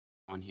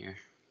on here.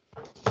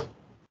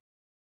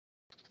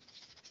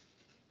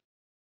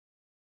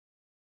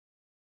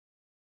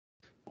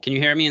 Can you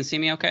hear me and see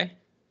me okay?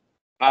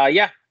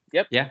 Yeah.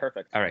 Yep. Yeah.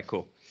 Perfect. All right,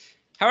 cool.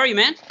 How are you,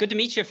 man? Good to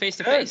meet you face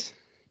to face.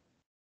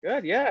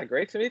 Good. Yeah.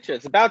 Great to meet you.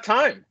 It's about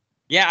time.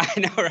 Yeah, I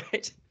know,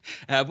 right?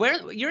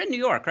 Where you're in New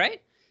York,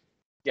 right?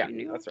 Yeah,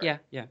 that's right.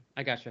 Yeah,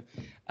 I gotcha.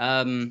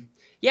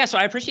 Yeah, so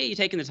I appreciate you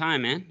taking the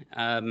time,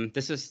 man.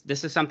 This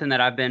is something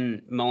that I've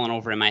been mulling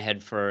over in my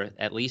head for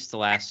at least the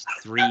last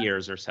 3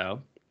 years or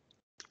so.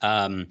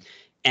 And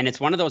it's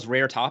one of those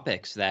rare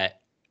topics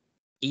that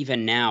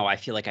even now I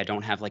feel like I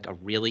don't have like a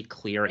really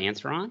clear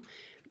answer on.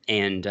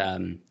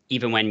 And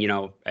even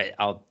when,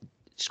 I'll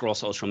scroll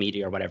social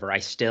media or whatever, I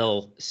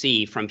still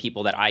see from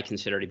people that I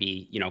consider to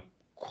be,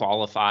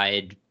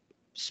 qualified,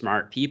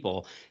 smart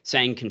people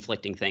saying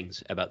conflicting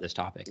things about this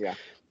topic. Yeah.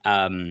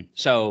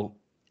 So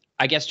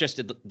I guess just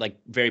to like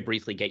very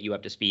briefly get you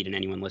up to speed and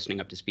anyone listening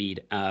up to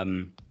speed,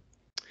 I'm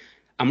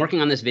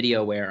working on this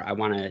video where I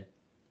want to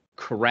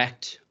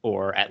correct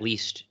or at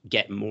least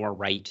get more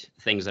right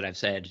things that I've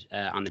said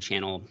on the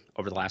channel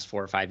over the last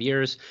 4 or 5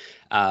 years.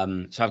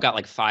 So I've got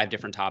like 5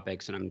 different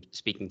topics, and I'm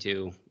speaking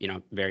to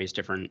various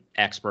different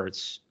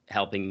experts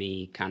helping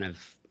me kind of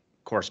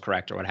course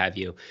correct or what have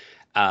you.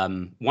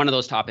 One of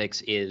those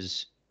topics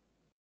is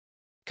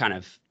kind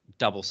of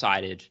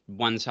double-sided.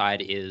 One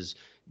side is,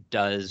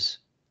 does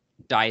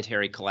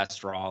dietary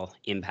cholesterol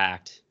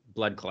impact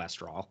blood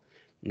cholesterol?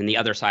 And then the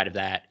other side of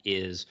that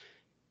is,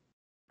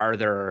 are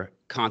there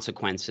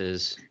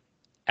consequences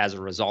as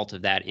a result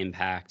of that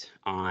impact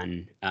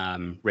on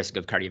risk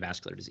of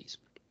cardiovascular disease?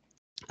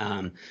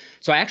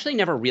 So I actually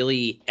never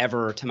really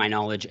ever, to my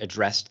knowledge,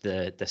 addressed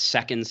the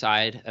second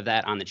side of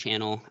that on the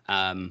channel.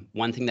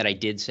 One thing that I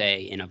did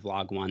say in a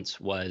vlog once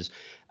was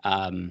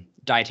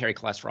dietary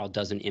cholesterol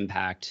doesn't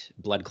impact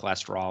blood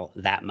cholesterol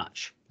that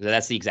much. So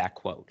that's the exact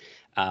quote.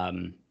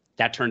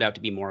 That turned out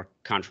to be more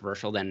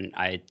controversial than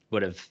I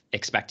would have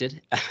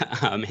expected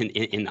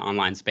in the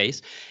online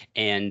space.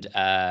 And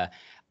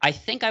I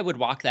think I would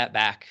walk that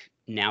back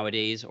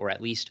nowadays, or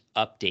at least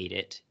update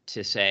it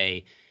to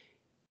say,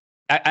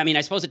 I mean,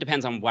 I suppose it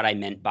depends on what I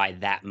meant by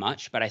that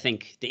much, but I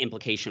think the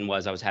implication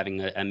was I was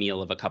having a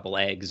meal of a couple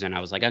eggs, and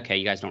I was like, okay,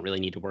 you guys don't really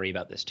need to worry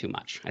about this too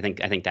much. I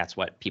think that's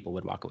what people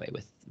would walk away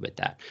with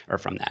that, or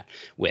from that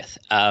with.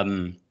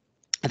 I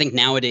think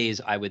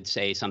nowadays I would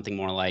say something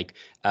more like,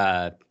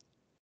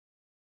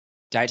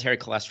 dietary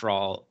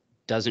cholesterol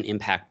doesn't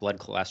impact blood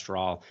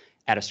cholesterol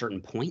at a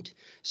certain point.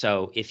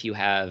 So if you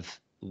have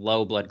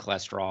low blood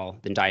cholesterol,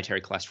 then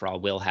dietary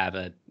cholesterol will have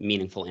a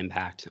meaningful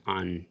impact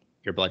on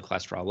your blood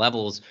cholesterol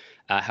levels.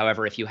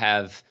 However, if you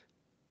have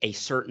a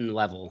certain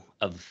level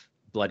of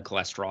blood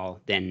cholesterol,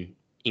 then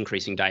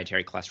increasing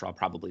dietary cholesterol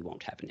probably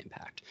won't have an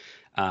impact.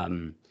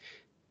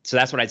 So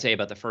that's what I'd say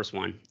about the first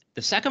one.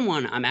 The second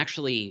one, I'm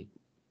actually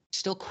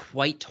still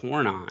quite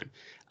torn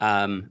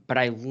on, but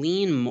I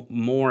lean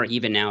more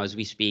even now as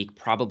we speak,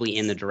 probably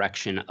in the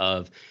direction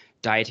of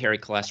dietary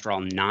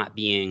cholesterol not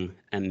being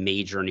a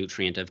major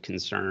nutrient of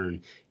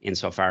concern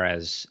insofar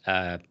as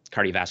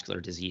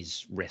cardiovascular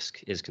disease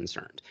risk is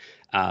concerned.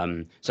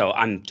 So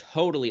I'm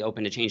totally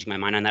open to changing my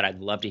mind on that.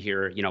 I'd love to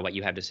hear, what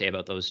you have to say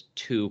about those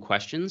 2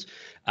 questions,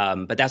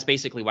 but that's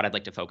basically what I'd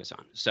like to focus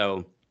on.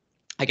 So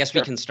I guess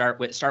we can start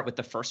with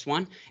the first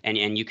one,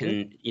 and you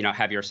can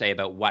have your say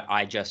about what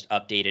I just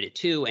updated it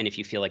to, and if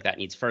you feel like that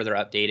needs further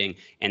updating,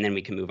 and then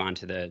we can move on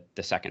to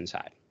the second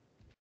side.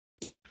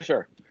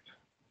 Sure.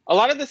 A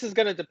lot of this is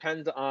going to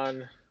depend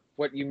on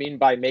what you mean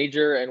by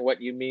major and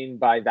what you mean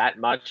by that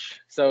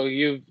much. So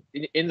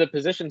in the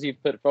positions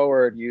you've put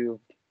forward,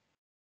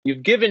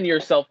 you've given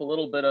yourself a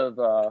little bit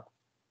of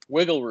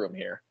wiggle room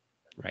here,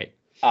 right?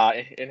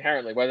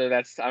 Inherently,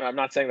 whether I'm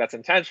not saying that's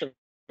intentional,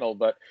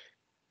 but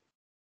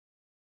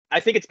I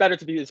think it's better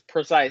to be as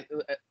precise,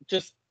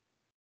 just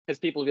because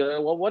people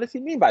go, well, what does he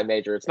mean by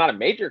major? It's not a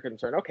major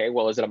concern. Okay,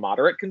 well, is it a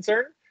moderate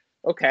concern?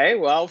 Okay,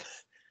 well,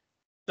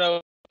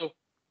 so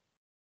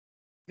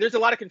there's a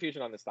lot of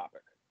confusion on this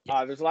topic.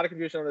 There's a lot of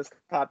confusion on this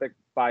topic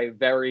by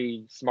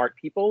very smart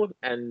people,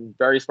 and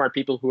very smart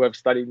people who have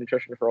studied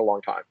nutrition for a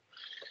long time.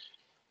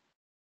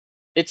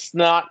 It's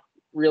not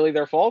really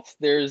their fault.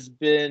 There's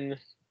been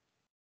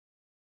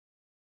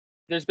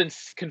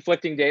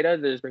conflicting data.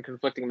 There's been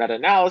conflicting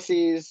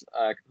meta-analyses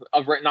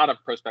not of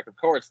prospective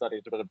cohort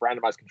studies, but of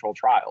randomized controlled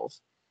trials.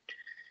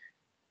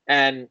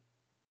 And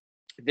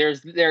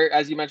as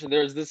you mentioned,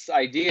 there's this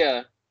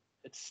idea.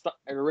 It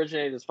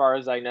originated, as far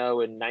as I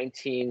know, in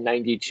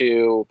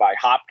 1992 by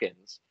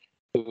Hopkins,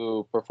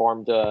 who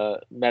performed a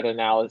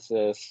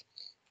meta-analysis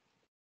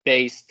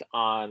based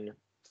on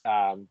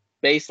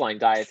baseline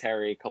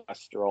dietary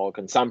cholesterol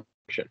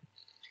consumption.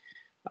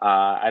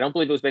 I don't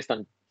believe it was based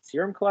on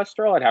serum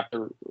cholesterol. I'd have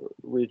to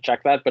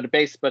recheck that, but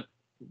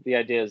the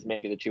idea is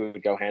maybe the two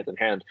would go hand in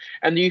hand.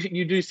 And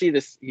you do see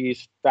this.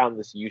 He's found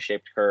this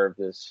U-shaped curve,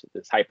 this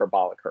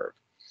hyperbolic curve.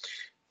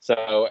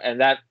 So,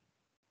 and that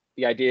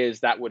the idea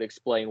is that would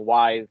explain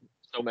why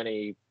so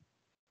many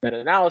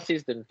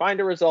meta-analyses didn't find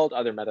a result.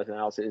 Other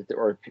meta-analyses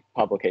or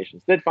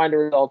publications did find a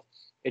result.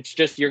 It's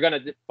just you're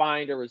going to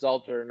find a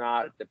result or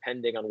not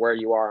depending on where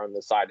you are on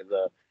the side of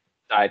the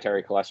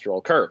dietary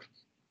cholesterol curve.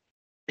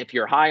 If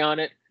you're high on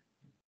it,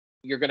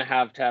 you're going to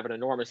have an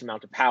enormous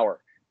amount of power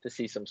to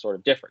see some sort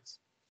of difference.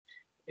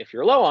 If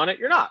you're low on it,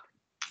 you're not,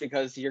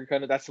 because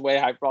that's the way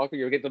hyperbolically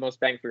you'll get the most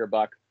bang for your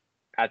buck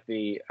at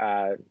the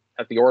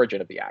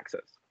origin of the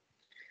axis.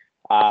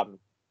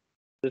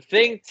 The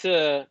thing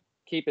to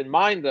keep in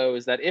mind, though,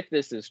 is that if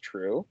this is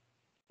true,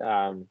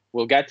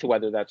 we'll get to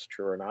whether that's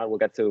true or not. We'll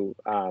get to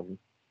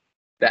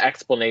the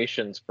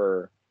explanations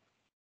for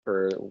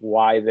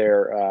why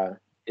there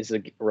is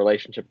a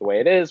relationship the way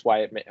it is,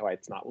 why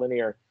it's not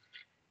linear.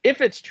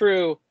 If it's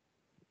true,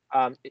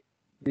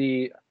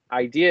 the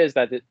idea is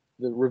that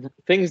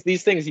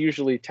these things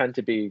usually tend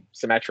to be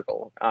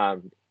symmetrical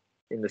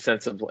in the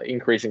sense of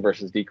increasing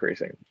versus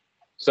decreasing.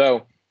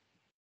 So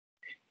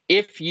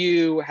if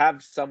you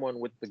have someone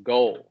with the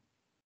goal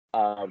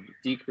of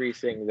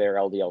decreasing their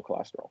LDL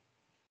cholesterol,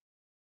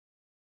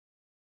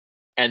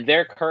 and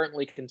they're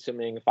currently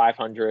consuming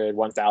 500,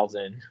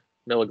 1,000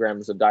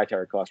 milligrams of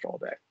dietary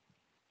cholesterol a day,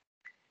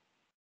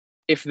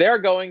 if they're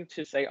going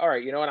to say, all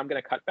right, you know what, I'm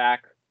going to cut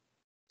back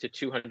to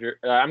 200,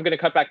 I'm going to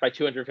cut back by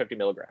 250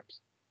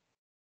 milligrams,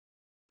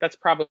 that's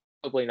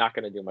probably not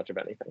going to do much of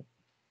anything.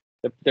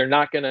 They're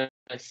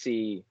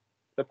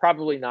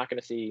probably not going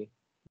to see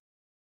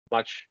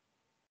much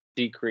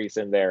decrease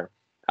in their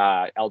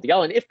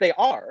LDL. And if they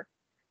are,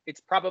 it's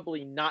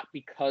probably not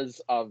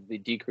because of the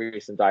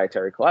decrease in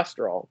dietary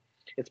cholesterol.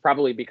 It's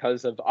probably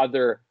because of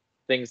other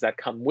things that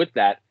come with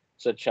that,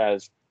 such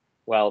as,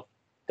 well,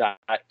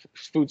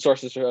 food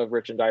sources are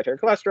rich in dietary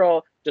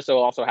cholesterol just so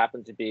also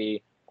happen to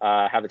be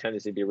have a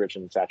tendency to be rich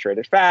in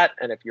saturated fat.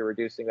 And if you're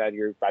reducing that,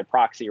 you're by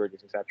proxy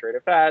reducing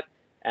saturated fat.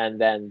 And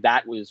then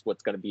that was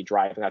what's going to be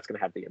driving, that's going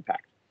to have the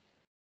impact.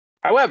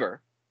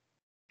 However,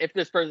 if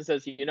this person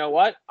says, you know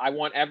what, I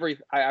want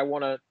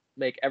to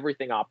make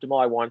everything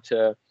optimal. I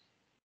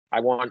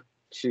want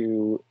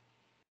to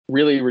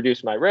really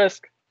reduce my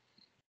risk.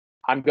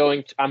 I'm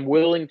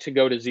willing to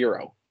go to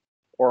zero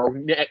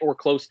or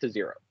close to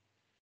zero.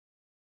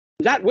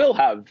 That will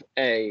have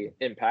a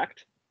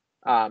impact,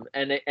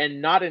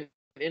 and not an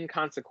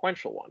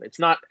inconsequential one. It's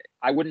not,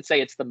 I wouldn't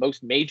say it's the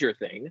most major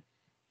thing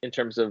in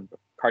terms of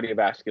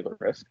cardiovascular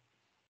risk.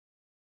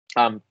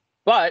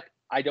 But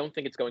I don't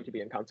think it's going to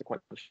be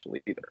inconsequential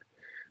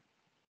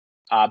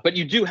either. But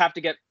you do have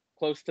to get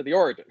close to the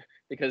origin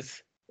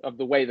because of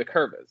the way the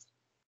curve is.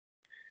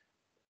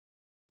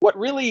 What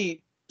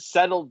really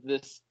settled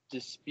this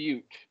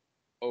dispute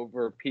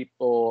over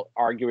people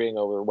arguing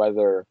over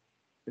whether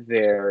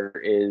there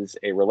is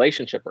a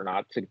relationship or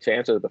not, to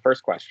answer the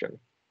first question,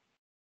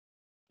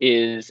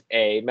 is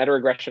a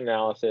meta-regression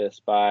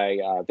analysis by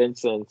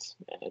Vincent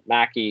and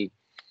Mackey,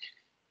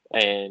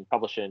 and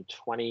published in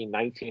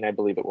 2019, I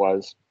believe it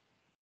was.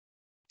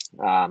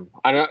 I don't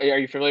know, are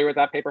you familiar with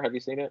that paper? Have you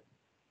seen it?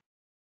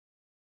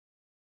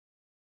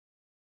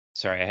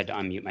 Sorry, I had to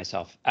unmute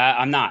myself.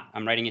 I'm not.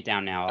 I'm writing it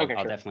down now. I'll Sure.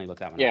 Definitely look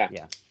that one Yeah. up.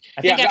 Yeah.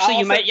 I think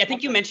I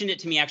think you mentioned it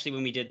to me actually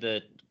when we did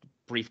the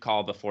brief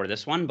call before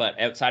this one, but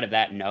outside of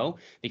that, no,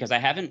 because I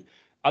haven't,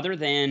 other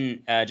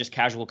than just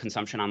casual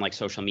consumption on like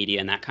social media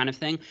and that kind of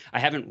thing, I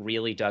haven't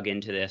really dug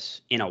into this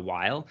in a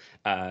while.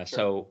 Sure.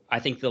 So I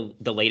think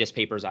the latest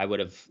papers I would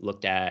have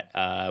looked at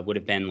would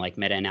have been like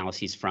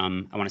meta-analyses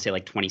from, I want to say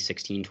like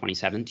 2016,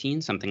 2017,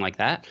 something like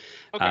that.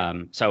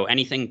 Okay. So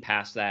anything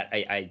past that,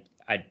 I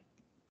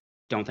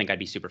don't think I'd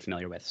be super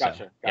familiar with.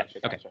 Gotcha.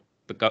 Okay,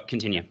 but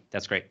continue.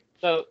 That's great.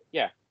 So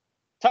yeah,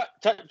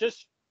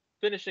 just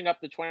finishing up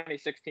the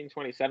 2016,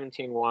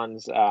 2017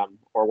 ones,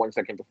 or ones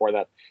that came before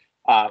that.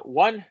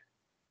 One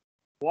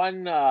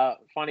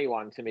funny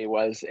one to me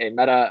was a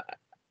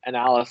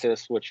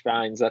meta-analysis which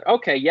finds that,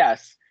 okay,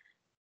 yes,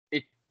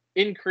 it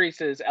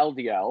increases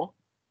LDL,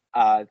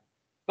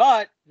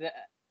 but the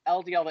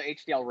LDL to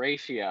HDL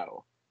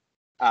ratio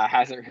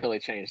hasn't really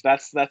changed.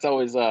 That's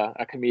always a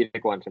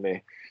comedic one to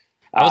me.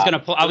 I was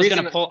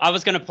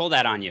gonna pull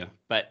that on you,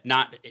 but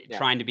not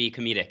trying to be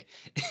comedic.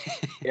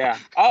 Yeah.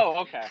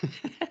 Oh, okay.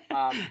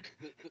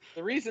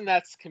 The reason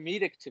that's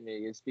comedic to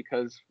me is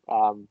because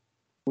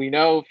we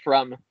know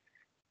from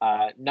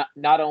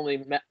not only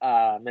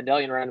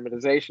Mendelian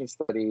randomization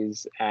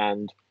studies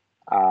and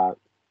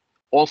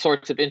all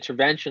sorts of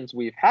interventions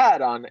we've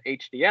had on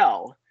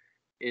HDL,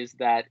 is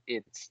that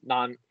it's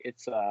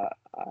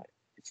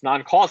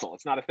non-causal.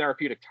 It's not a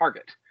therapeutic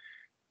target.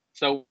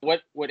 So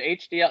what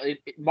HDL,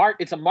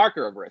 it's a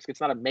marker of risk.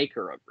 It's not a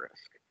maker of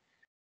risk.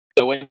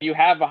 So when you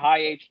have a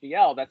high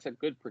HDL, that's a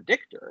good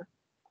predictor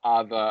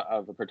of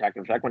a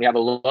protective effect. When you have a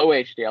low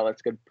HDL,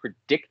 that's a good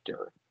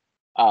predictor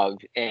of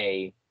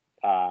an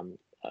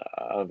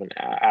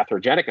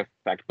atherogenic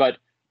effect. But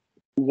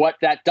what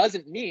that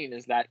doesn't mean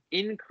is that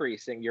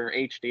increasing your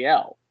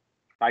HDL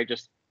by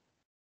just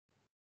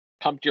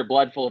pumped your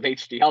blood full of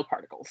HDL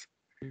particles,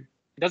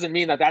 it doesn't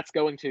mean that that's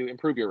going to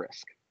improve your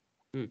risk.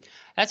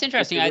 That's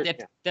interesting.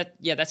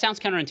 That sounds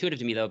counterintuitive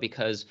to me, though,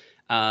 because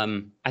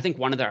I think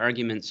one of the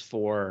arguments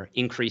for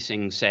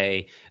increasing,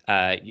 say,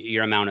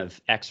 your amount of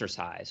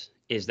exercise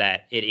is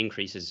that it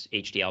increases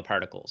HDL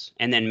particles,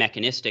 and then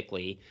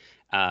mechanistically,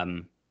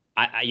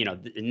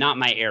 not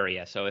my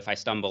area. So if I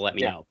stumble, let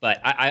me know.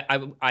 But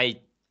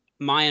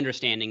my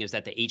understanding is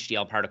that the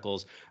HDL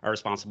particles are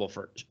responsible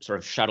for sort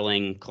of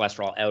shuttling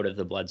cholesterol out of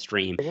the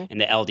bloodstream,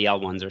 and the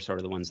LDL ones are sort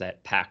of the ones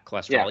that pack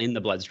cholesterol in the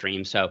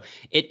bloodstream. So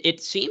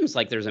it seems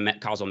like there's a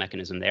causal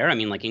mechanism there. I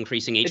mean, like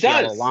increasing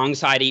HDL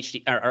alongside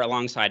or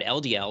alongside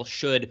LDL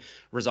should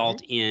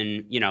result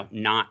in,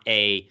 not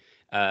an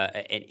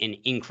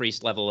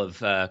increased level of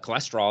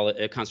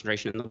cholesterol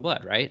concentration in the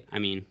blood, right? I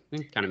mean,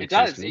 it kind of makes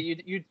sense to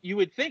me. You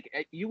would think,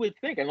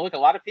 and look, a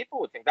lot of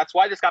people would think that's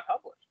why this got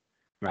published.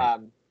 Right.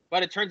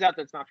 But it turns out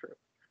that's not true.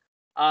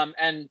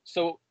 And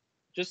so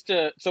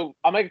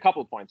I'll make a couple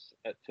of points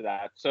to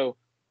that. So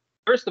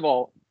first of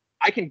all,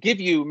 I can give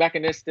you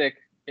mechanistic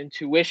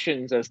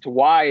intuitions as to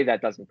why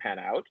that doesn't pan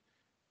out.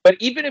 But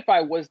even if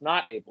I was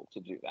not able to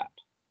do that,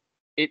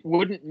 it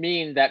wouldn't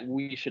mean that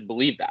we should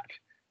believe that.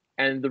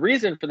 And the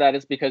reason for that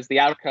is because the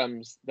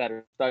outcomes that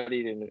are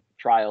studied in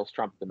trials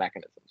trump the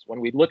mechanisms.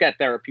 When we look at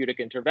therapeutic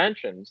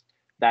interventions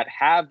that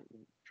have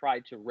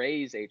tried to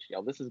raise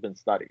HDL, this has been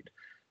studied.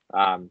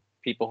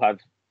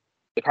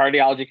 The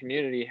cardiology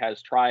community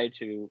has tried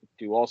to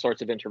do all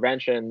sorts of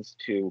interventions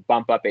to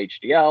bump up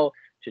HDL,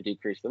 to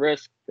decrease the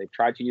risk. They've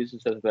tried to use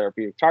this as a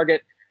therapeutic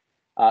target.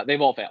 They've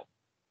all failed.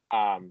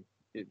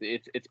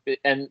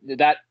 And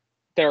that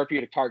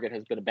therapeutic target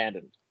has been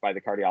abandoned by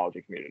the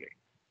cardiology community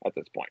at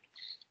this point.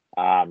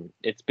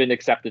 It's been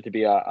accepted to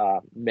be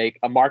a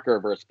marker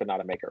of risk, but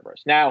not a maker of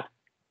risk. Now,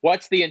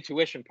 what's the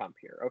intuition pump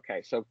here?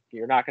 Okay, so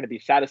you're not going to be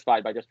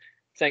satisfied by just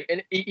saying,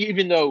 and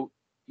even though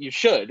you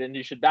should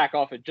back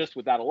off it just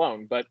with that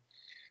alone. But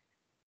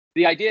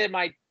the idea,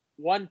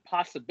 one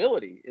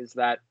possibility is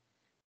that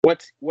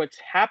what's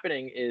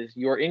happening is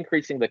you're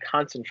increasing the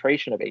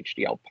concentration of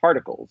HDL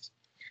particles,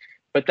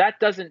 but that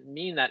doesn't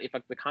mean that if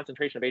the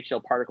concentration of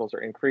HDL particles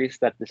are increased,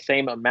 that the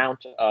same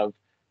amount of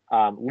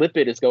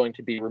lipid is going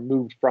to be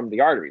removed from the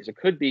arteries. It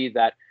could be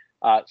that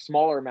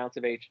smaller amounts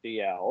of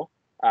HDL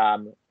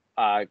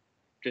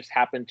just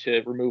happen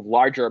to remove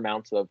larger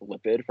amounts of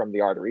lipid from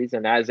the arteries.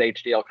 And as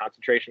HDL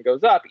concentration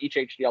goes up, each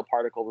HDL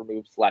particle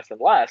removes less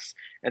and less.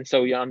 And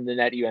so on the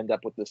net, you end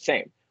up with the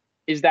same.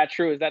 Is that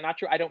true? Is that not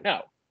true? I don't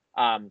know.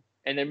 And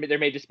then there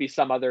may just be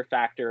some other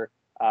factor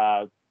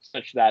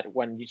such that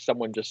when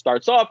someone just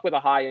starts off with a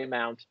high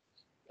amount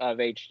of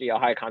HDL,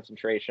 high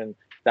concentration,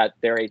 that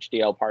their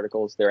HDL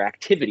particles, their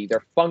activity,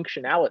 their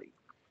functionality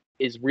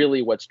is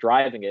really what's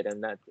driving it.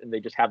 And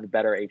they just have a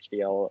better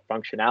HDL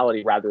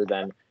functionality rather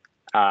than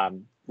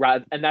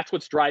and that's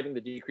what's driving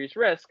the decreased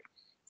risk,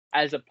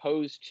 as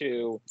opposed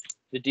to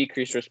the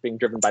decreased risk being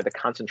driven by the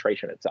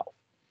concentration itself.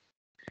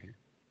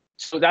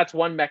 So that's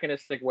one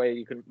mechanistic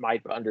way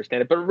might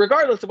understand it. But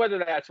regardless of whether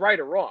that's right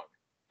or wrong,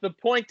 the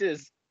point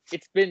is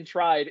it's been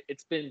tried,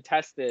 it's been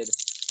tested,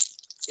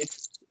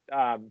 it's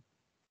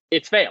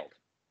failed.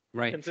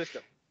 Right.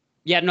 Consistent.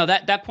 Yeah, no,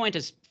 that point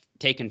is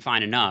taken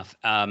fine enough.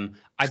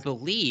 I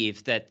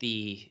believe that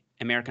the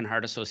American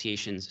Heart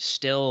Association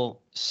still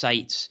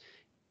cites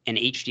an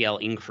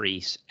HDL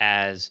increase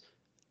as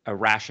a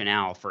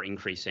rationale for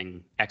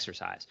increasing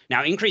exercise.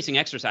 Now, increasing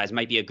exercise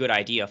might be a good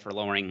idea for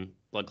lowering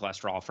blood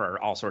cholesterol for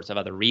all sorts of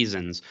other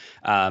reasons.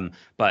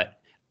 But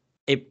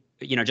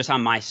just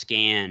on my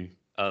scan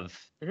of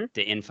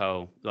the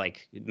info,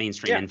 like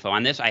mainstream info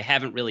on this, I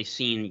haven't really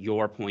seen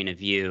your point of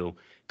view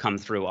come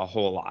through a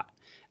whole lot.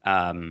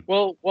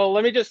 Well,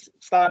 let me just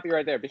stop you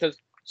right there, because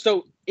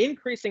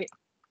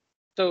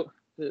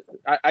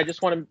I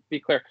just want to be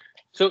clear.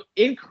 So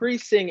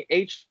increasing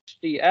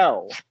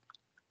HDL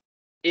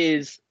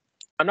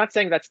I'm not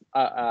saying that's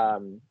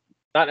not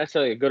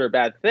necessarily a good or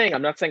bad thing.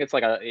 I'm not saying it's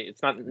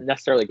not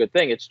necessarily a good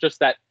thing. It's just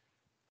that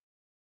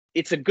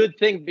it's a good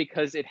thing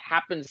because it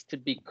happens to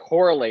be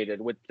correlated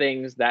with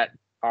things that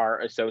are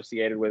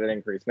associated with an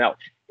increase. Now,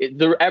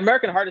 the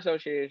American Heart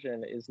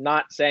Association is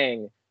not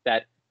saying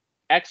that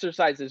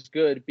exercise is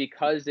good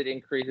because it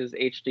increases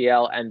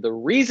HDL, and the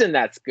reason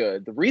that's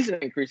good, the reason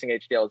increasing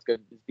HDL is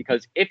good, is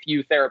because if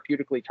you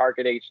therapeutically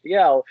target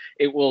HDL,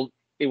 it will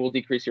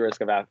decrease your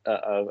risk of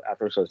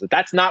atherosclerosis.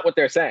 That's not what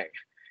they're saying,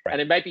 right.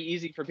 And it might be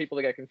easy for people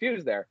to get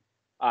confused there.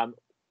 A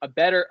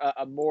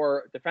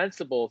more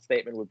defensible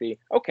statement would be,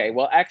 okay,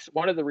 well,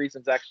 one of the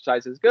reasons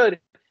exercise is good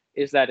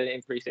is that it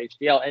increases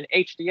HDL, and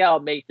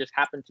HDL may just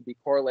happen to be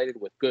correlated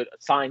with good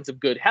signs of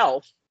good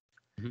health.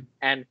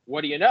 And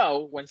what do you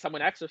know? When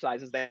someone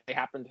exercises, they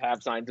happen to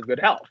have signs of good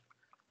health,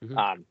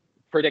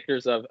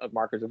 predictors of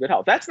markers of good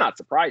health. That's not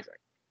surprising,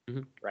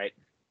 right?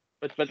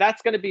 But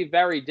that's going to be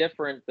very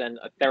different than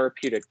a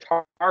therapeutic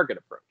target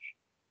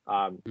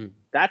approach.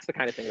 That's the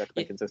kind of thing that's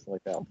been consistently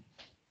failed.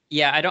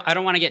 Yeah, I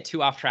don't want to get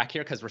too off track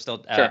here because we're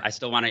still I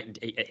still want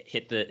to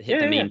hit the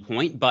main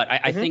point. But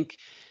I think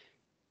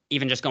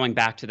even just going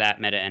back to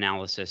that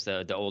meta-analysis,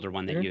 the older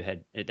one that you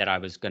had that I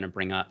was going to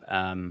bring up.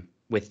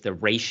 With the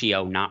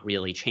ratio not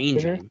really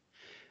changing,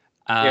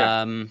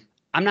 I'm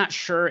not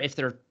sure if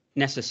they're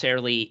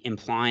necessarily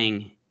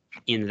implying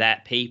in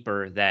that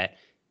paper that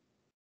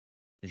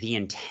the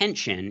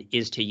intention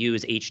is to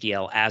use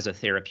HDL as a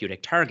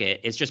therapeutic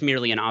target. It's just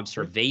merely an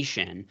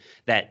observation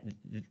that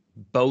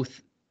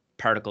both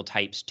particle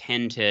types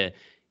tend to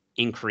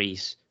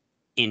increase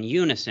in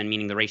unison,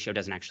 meaning the ratio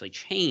doesn't actually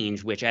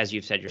change, which, as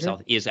you've said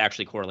yourself, is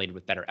actually correlated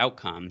with better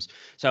outcomes.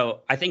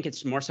 So I think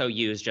it's more so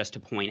used just to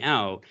point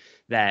out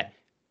that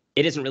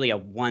it isn't really a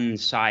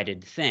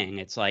one-sided thing.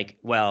 It's like,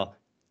 well,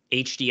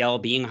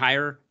 HDL being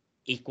higher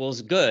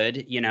equals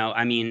good.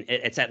 I mean,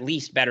 it's at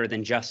least better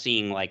than just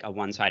seeing like a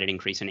one-sided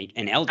increase in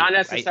LDL. Not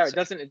necessarily.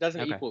 Right? It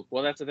doesn't okay. equal.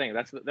 Well, that's the thing.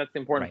 That's the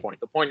important point.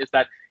 The point is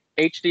that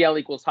HDL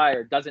equals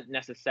higher doesn't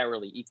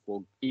necessarily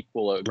equal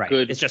a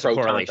good it's just a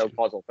correlation.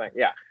 causal thing.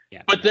 Yeah.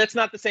 But that's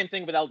not the same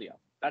thing with LDL.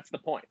 That's the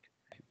point.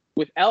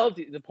 With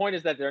LDL, the point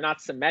is that they're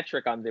not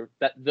symmetric on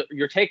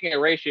you're taking a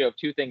ratio of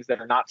two things that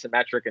are not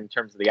symmetric in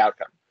terms of the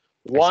outcome.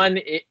 One,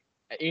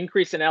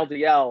 increase in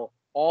LDL,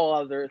 all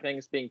other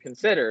things being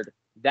considered,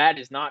 that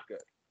is not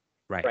good.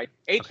 Right.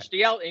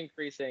 HDL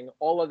increasing,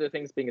 all other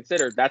things being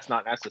considered, that's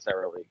not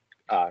necessarily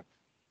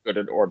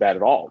good or bad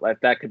at all.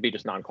 That could be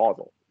just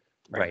non-causal.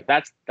 Right.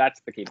 That's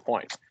the key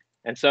point.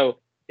 And so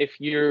if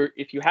you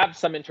have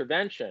some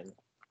intervention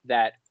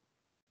that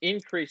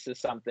increases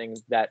something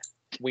that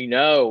we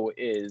know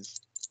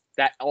is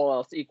that all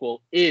else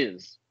equal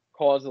is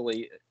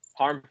causally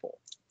harmful,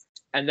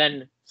 and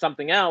then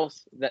something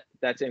else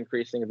that's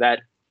increasing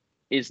that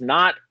is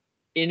not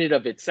in and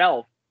of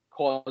itself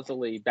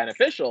causally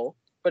beneficial,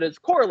 but it's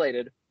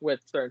correlated with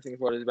certain things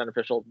what is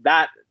beneficial,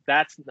 that's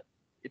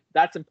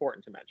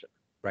important to mention.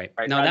 Right.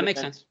 No, that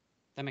makes sense.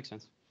 That makes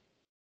sense.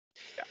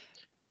 Yeah.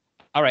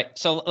 All right.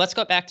 So let's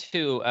go back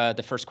to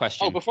the first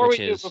question. Oh, before we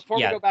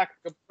go back,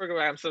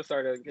 I'm so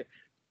sorry to.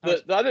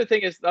 The other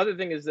thing is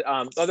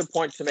the other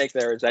point to make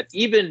there is that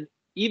even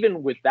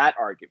with that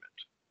argument,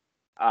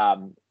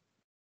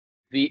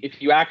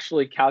 if you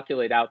actually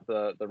calculate out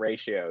the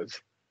ratios,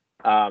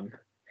 and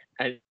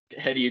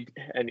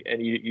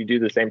you do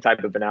the same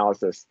type of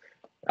analysis,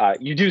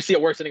 you do see a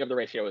worsening of the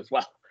ratio as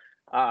well.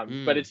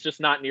 But it's just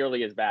not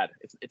nearly as bad.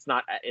 It's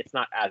not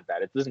as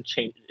bad. It doesn't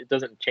change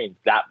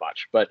that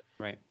much. But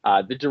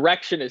the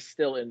direction is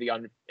still in the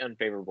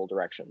unfavorable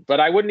direction. But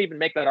I wouldn't even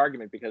make that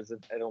argument because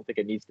I don't think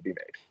it needs to be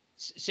made.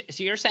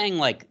 So you're saying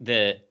like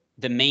the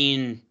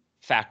main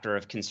factor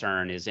of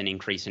concern is an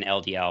increase in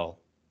LDL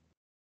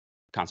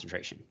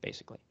concentration,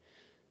 basically.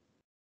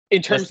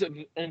 In terms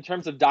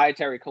of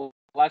dietary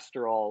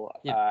cholesterol,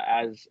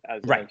 as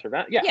an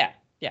intervention.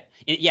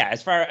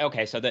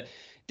 So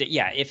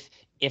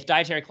if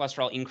dietary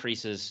cholesterol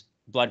increases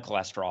blood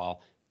cholesterol,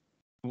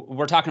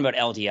 we're talking about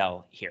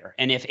LDL here.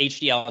 And if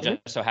HDL just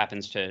so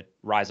happens to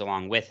rise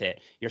along with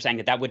it, you're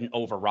saying that wouldn't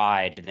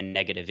override the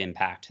negative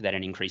impact that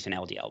an increase in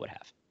LDL would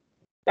have.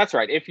 That's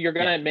right. If you're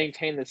going to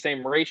maintain the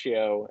same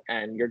ratio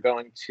and you're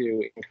going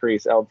to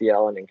increase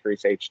LDL and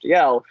increase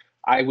HDL,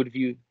 I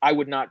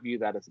would not view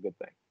that as a good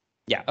thing.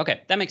 Yeah.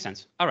 Okay. That makes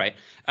sense. All right.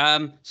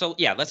 So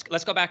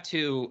let's go back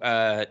to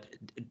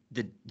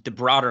the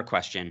broader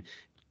question.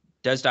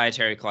 Does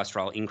dietary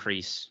cholesterol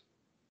increase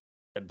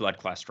blood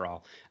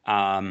cholesterol?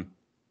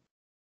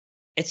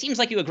 It seems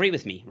like you agree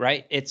with me,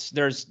 right?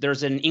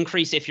 There's an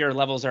increase if your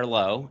levels are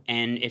low,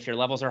 and if your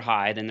levels are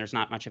high, then there's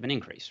not much of an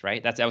increase,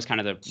 right? That was kind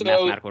of the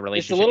mathematical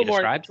relationship you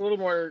described. It's a little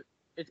more.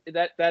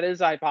 That is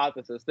a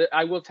hypothesis.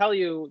 I will tell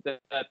you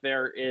that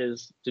there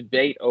is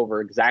debate over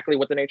exactly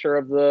what the nature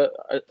of the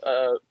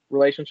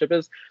relationship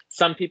is.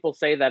 Some people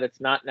say that it's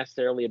not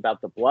necessarily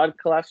about the blood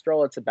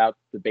cholesterol; it's about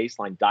the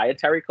baseline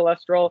dietary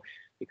cholesterol,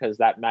 because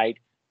that might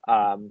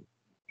have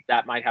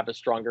a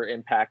stronger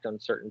impact on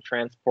certain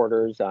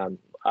transporters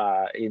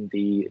in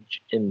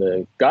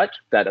the gut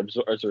that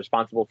is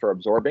responsible for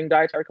absorbing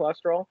dietary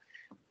cholesterol,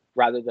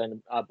 rather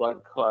than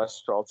blood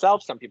cholesterol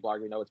itself. Some people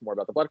argue, no, it's more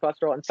about the blood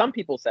cholesterol. And some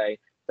people say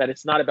that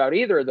it's not about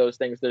either of those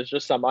things. There's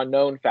just some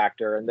unknown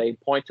factor. And they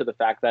point to the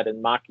fact that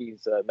in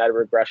Maki's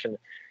meta-regression,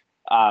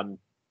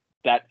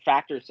 that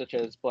factors such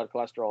as blood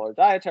cholesterol or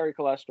dietary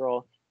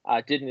cholesterol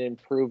didn't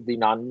improve the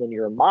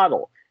nonlinear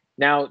model.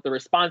 Now, the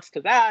response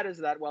to that is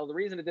that, well, the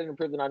reason it didn't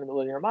improve the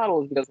nonlinear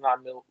model is because the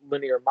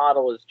nonlinear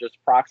model is just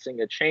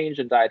proxying a change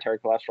in dietary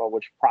cholesterol,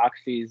 which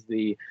proxies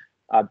the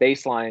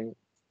baseline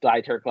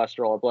dietary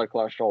cholesterol or blood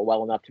cholesterol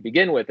well enough to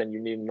begin with, and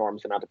you need an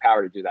enormous amount of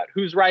power to do that.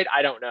 Who's right?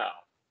 I don't know.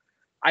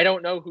 I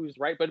don't know who's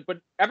right, but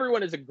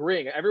everyone is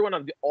agreeing. Everyone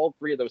on all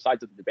three of those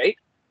sides of the debate,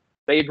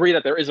 they agree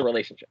that there is a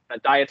relationship,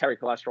 that dietary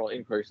cholesterol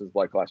increases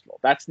blood cholesterol.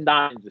 That's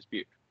not in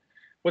dispute.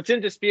 What's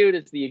in dispute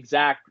is the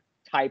exact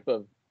type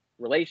of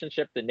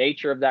relationship, the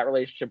nature of that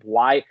relationship,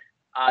 why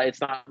it's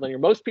not linear.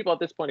 Most people at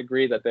this point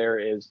agree that there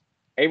is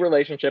a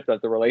relationship,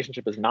 that the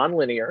relationship is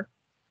nonlinear,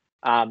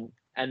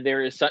 and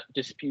there is some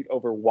dispute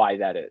over why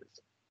that is.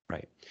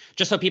 Right.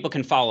 Just so people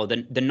can follow, the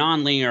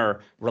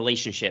nonlinear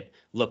relationship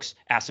looks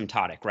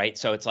asymptotic, right?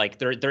 So it's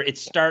like it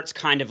starts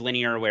kind of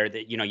linear, where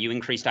you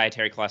increase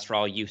dietary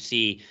cholesterol, you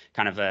see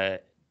kind of a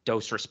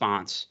dose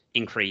response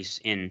increase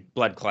in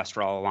blood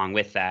cholesterol along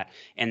with that.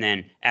 And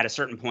then at a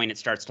certain point, it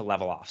starts to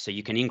level off. So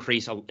you can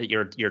increase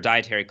your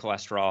dietary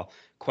cholesterol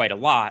quite a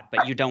lot,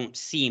 but you don't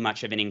see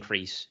much of an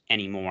increase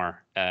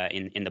anymore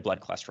in the blood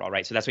cholesterol,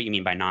 right? So that's what you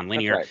mean by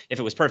nonlinear. Right. If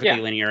it was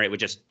perfectly linear, it would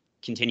just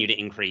continue to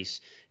increase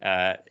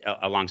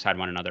alongside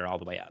one another all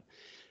the way up.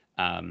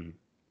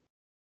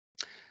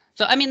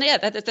 So, I mean, yeah,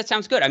 that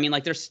sounds good. I mean,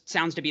 like, there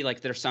sounds to be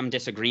like there's some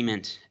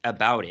disagreement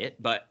about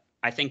it, but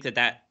I think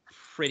that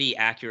pretty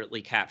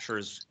accurately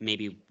captures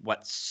maybe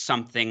what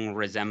something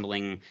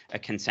resembling a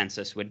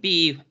consensus would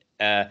be.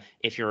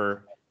 If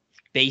your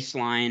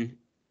baseline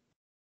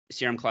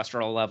serum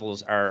cholesterol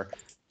levels are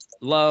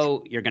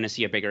low, you're going to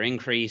see a bigger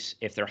increase.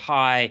 If they're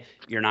high,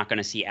 you're not going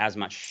to see as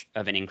much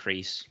of an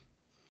increase.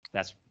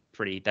 That's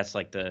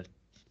like the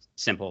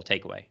simple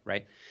takeaway,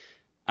 right?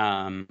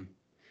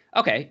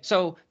 Okay,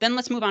 so then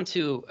let's move on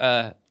to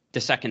the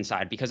second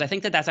side, because I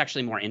think that's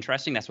actually more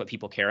interesting. That's what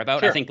people care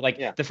about. Sure. I think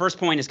the first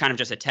point is kind of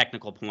just a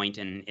technical point,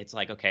 and it's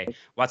like, okay,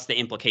 what's the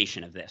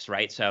implication of this,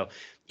 right? So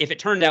if it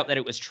turned out that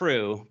it was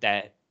true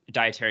that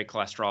dietary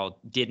cholesterol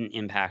didn't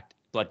impact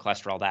blood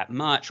cholesterol that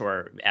much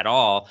or at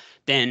all,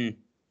 then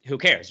who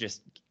cares?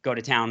 Just go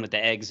to town with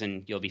the eggs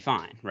and you'll be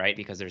fine, right?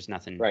 Because there's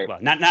nothing, well,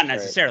 not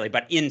necessarily,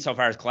 but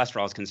insofar as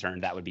cholesterol is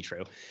concerned, that would be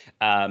true.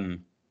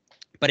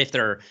 But if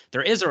there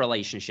is a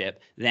relationship,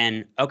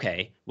 then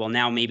okay, well,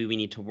 now maybe we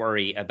need to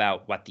worry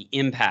about what the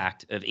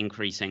impact of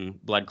increasing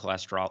blood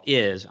cholesterol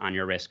is on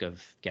your risk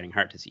of getting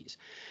heart disease.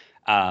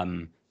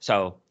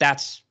 So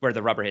that's where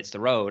the rubber hits the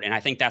road, and I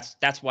think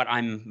that's what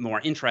I'm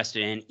more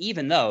interested in.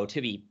 Even though,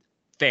 to be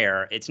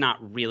fair, it's not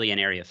really an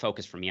area of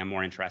focus for me. I'm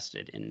more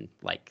interested in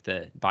like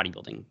the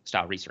bodybuilding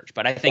style research.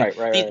 But I think,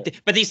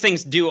 but these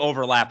things do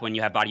overlap when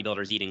you have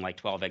bodybuilders eating like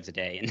 12 eggs a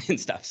day and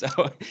stuff. So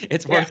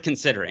it's worth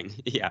considering.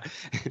 Yeah.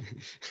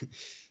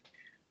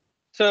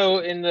 So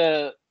in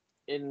the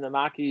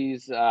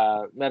Mackey's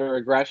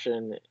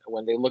meta-regression,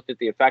 when they looked at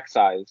the effect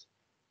size,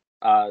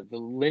 the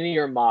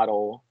linear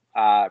model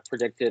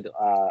predicted,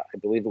 I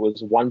believe it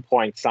was 1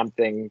 point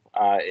something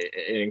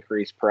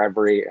increase per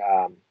every,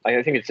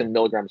 I think it's in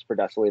milligrams per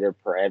deciliter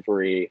per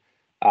every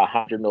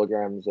 100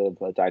 milligrams of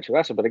dietary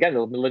cholesterol. But again,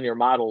 the linear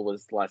model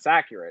was less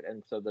accurate.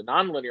 And so the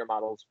nonlinear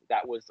models,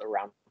 that was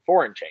around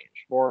 4 and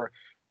change, or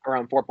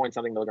around 4 point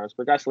something milligrams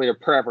per deciliter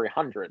per every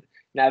 100.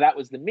 Now that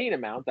was the mean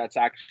amount. That's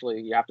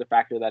actually, you have to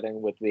factor that in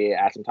with the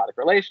asymptotic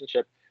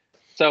relationship.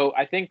 So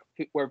I think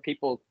where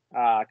people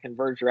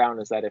converge around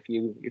is that if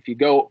you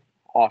go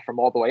off from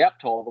all the way up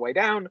to all the way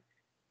down,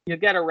 you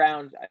get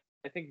around,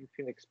 I think you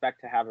can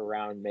expect to have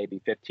around maybe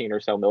 15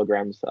 or so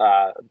milligrams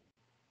per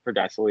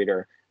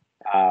deciliter,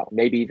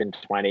 maybe even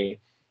 20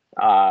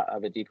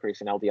 of a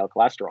decrease in LDL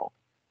cholesterol.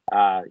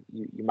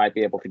 You might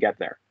be able to get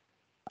there.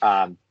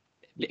 Can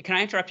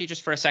I interrupt you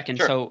just for a second?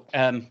 Sure. So,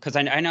 because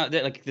I know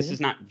that like this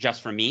is not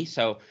just for me.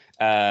 So,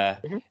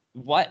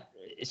 what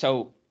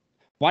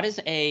is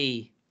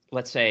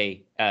let's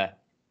say a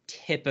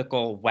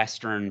typical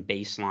Western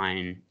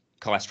baseline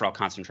cholesterol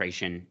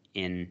concentration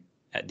in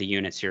the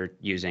units you're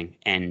using,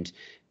 and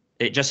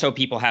just so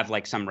people have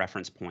like some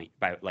reference point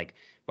by like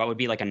what would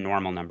be like a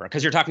normal number,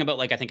 because you're talking about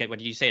like, I think, what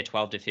did you say, a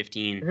 12 to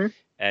 15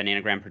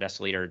 nanogram per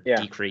deciliter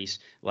decrease?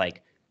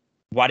 Like,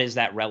 what is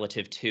that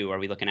relative to? Are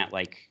we looking at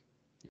like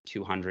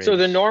 200? So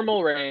the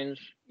normal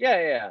range,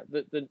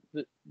 the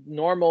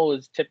normal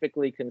is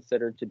typically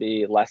considered to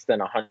be less than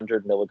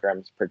 100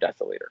 milligrams per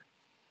deciliter.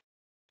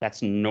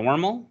 That's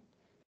normal?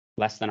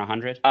 Less than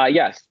 100?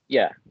 Yes.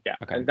 Yeah.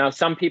 Okay. And now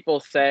some people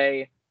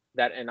say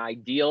that an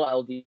ideal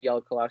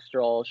LDL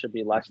cholesterol should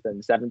be less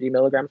than 70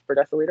 milligrams per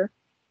deciliter.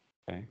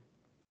 Okay.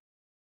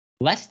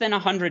 Less than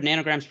 100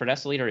 nanograms per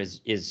deciliter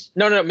is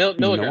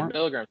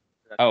milligrams.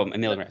 Oh, a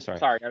milligram.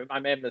 Sorry, I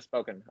may have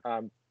misspoken.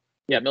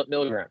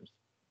 Milligrams.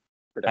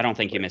 I don't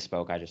think you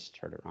misspoke. I just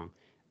heard it wrong.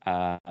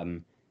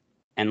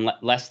 And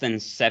less than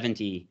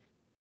 70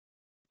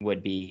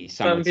 would be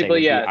some people,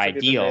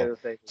 ideal.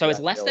 So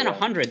it's less than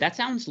 100. That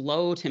sounds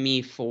low to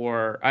me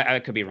for, I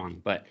could be wrong,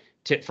 but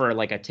for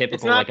like a typical,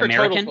 it's not like for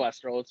American total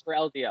cholesterol. It's for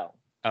LDL.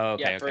 Oh,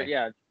 okay.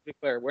 To be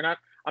clear,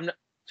 I'm not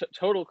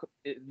total.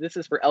 This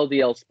is for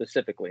LDL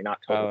specifically, not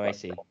total. Oh, cholesterol. I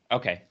see.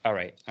 Okay. All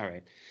right.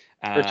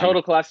 For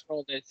total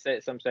cholesterol,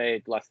 some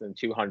say less than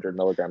 200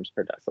 milligrams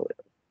per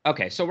deciliter.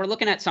 Okay, so we're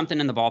looking at something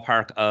in the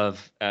ballpark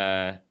of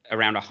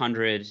around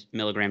 100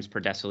 milligrams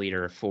per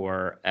deciliter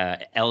for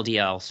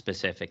LDL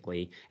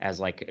specifically, as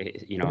like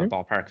a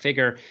ballpark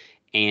figure.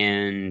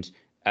 And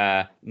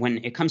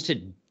when it comes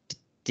to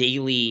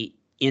daily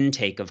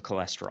intake of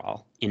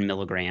cholesterol in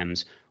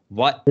milligrams,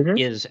 what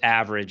is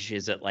average?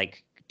 Is it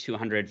like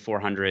 200,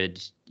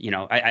 400?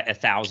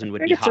 1,000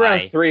 would be high. It's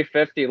around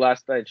 350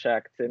 last I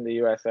checked in the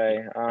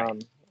USA.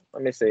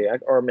 Let me see,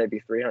 or maybe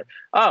 300.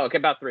 Oh, okay,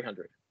 about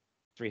 300.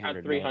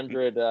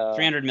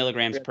 300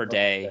 milligrams per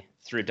day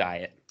through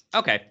diet.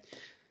 Okay.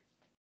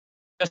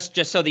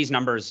 Just so these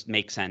numbers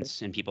make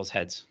sense in people's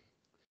heads.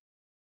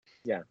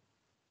 Yeah.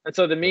 And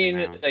so the moving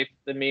mean, around.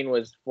 the mean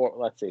was four.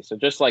 Let's see. So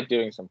just like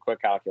doing some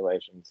quick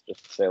calculations,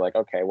 just to say like,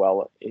 okay,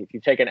 well, if you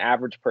take an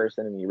average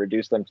person and you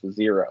reduce them to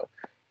zero,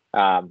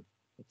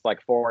 it's like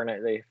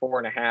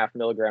 4.5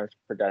 milligrams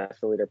per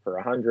deciliter per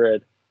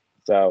 100.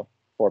 So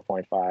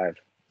 4.5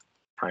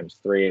 times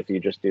 3. If you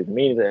just do the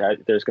mean,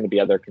 there's going to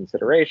be other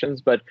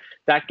considerations, but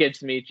that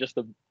gets me just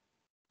the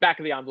back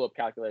of the envelope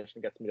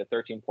calculation gets me to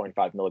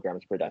 13.5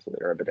 milligrams per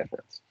deciliter of a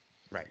difference.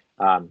 Right.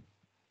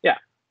 Yeah.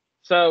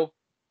 So,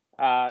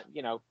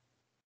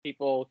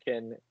 people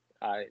can.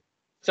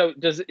 So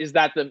is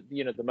that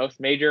the most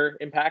major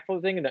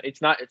impactful thing?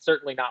 It's not. It's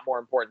certainly not more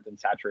important than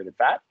saturated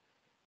fat.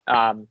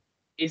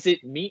 Is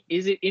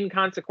it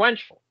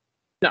inconsequential?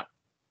 No,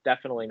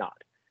 definitely not.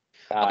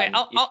 Okay,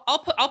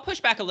 I'll push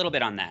back a little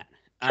bit on that.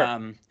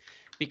 Sure.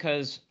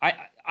 Because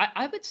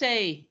I would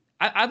say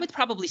I would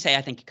probably say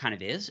I think it kind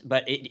of is,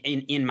 but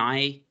in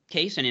my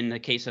case and in the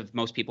case of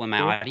most people in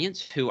my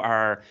audience who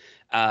are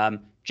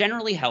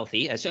generally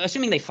healthy,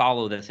 assuming they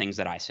follow the things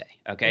that I say,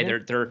 okay,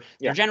 they're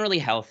generally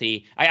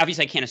healthy.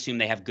 Obviously I can't assume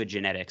they have good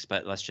genetics,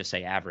 but let's just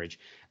say average,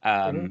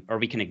 or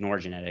we can ignore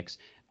genetics.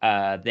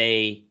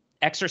 They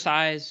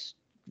exercise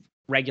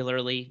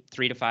regularly,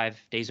 3 to 5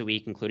 days a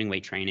week, including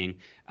weight training.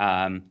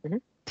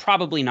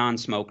 Probably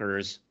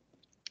non-smokers.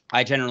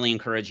 I generally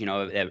encourage,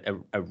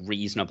 a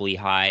reasonably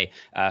high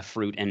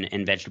fruit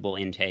and vegetable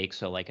intake.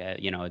 So like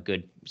a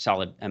good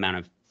solid amount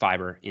of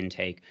fiber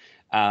intake.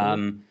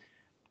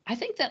 I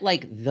think that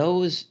like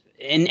those,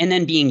 and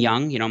then being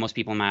young, most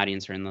people in my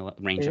audience are in the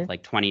range of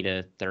like 20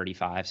 to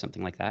 35,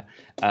 something like that.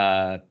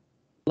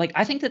 Like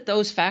I think that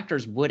those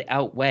factors would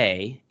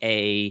outweigh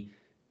a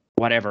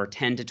whatever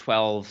 10 to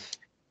 12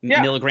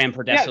 milligram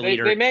per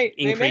deciliter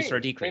increase or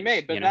decrease. They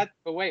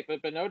may,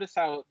 but notice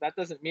how that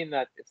doesn't mean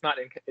that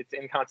it's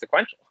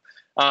inconsequential.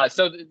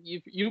 So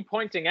you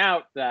pointing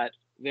out that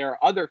there are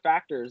other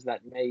factors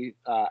that may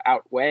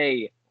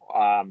outweigh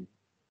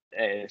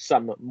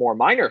some more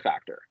minor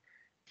factor.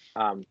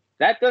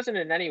 That doesn't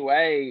in any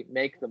way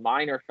make the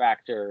minor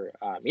factor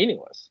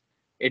meaningless.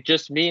 It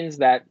just means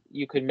that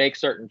you can make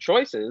certain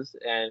choices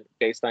and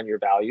based on your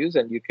values,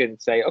 and you can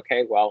say,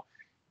 okay, well,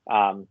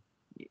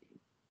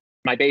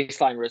 my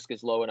baseline risk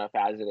is low enough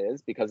as it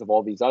is because of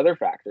all these other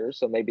factors.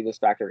 So maybe this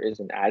factor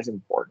isn't as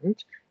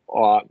important,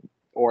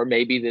 or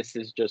maybe this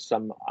is just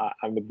I'm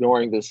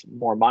ignoring this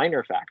more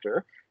minor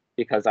factor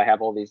because I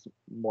have all these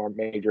more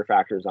major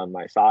factors on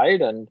my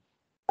side. And,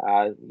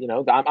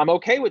 I'm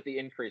okay with the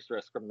increased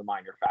risk from the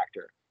minor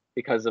factor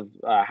because of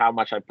how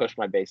much I push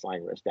my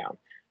baseline risk down.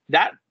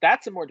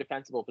 That's a more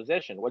defensible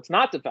position. What's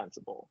not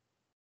defensible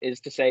is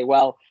to say,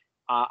 well,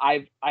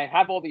 I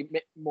have all the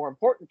more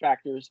important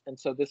factors, and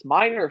so this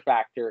minor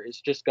factor is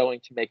just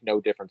going to make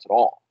no difference at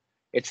all.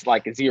 It's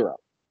like a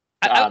zero.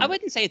 I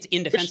wouldn't say it's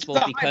indefensible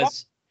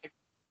because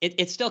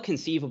it's still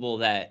conceivable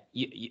that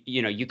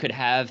you could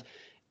have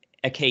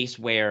a case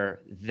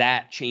where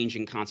that change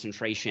in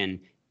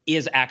concentration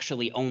is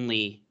actually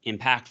only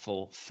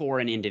impactful for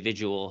an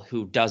individual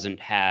who doesn't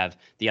have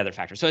the other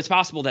factors. So it's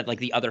possible that like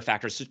the other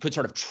factors could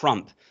sort of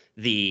trump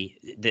the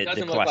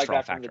cholesterol look like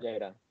that factor. From the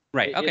data.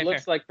 Right. Okay. It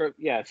looks like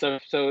So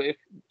if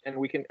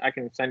I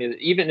can send you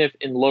even if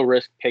in low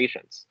risk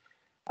patients,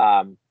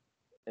 and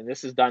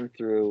this is done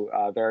through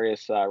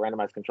various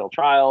randomized controlled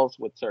trials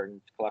with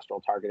certain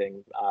cholesterol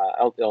targeting,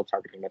 LDL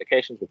targeting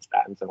medications with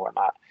statins and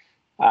whatnot.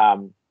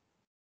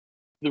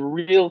 The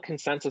real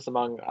consensus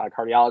among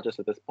cardiologists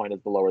at this point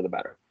is the lower the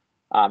better.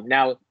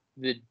 Now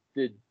the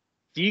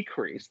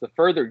decrease, the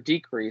further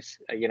decrease,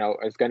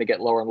 is going to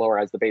get lower and lower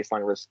as the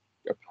baseline risk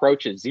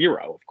approaches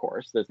zero. Of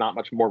course, there's not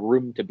much more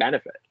room to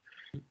benefit.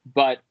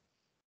 But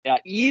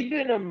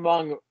even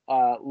among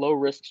low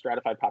risk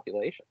stratified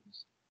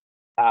populations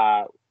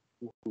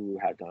who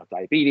don't have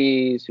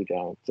diabetes, who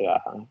don't,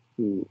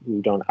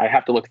 I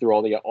have to look through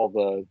all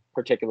the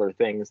particular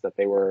things that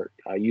they were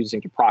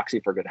using to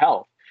proxy for good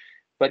health.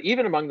 But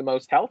even among the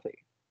most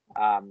healthy,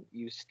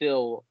 you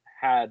still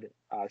had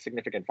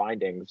significant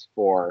findings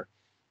for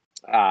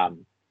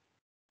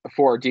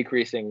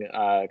decreasing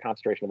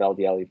concentration of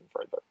LDL even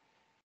further.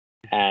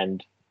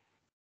 And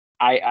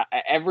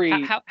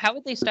how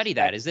would they study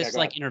that? Is this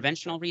like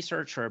interventional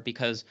research, or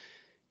because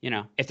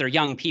if they're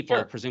young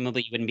people,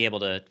 presumably you wouldn't be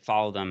able to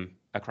follow them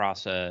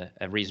across a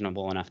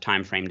reasonable enough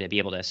time frame to be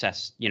able to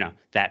assess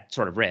that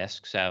sort of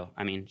risk. So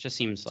I mean, it just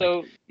seems like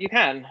so you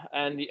can,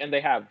 and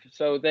they have.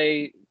 So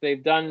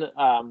they've done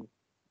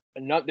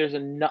there's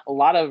a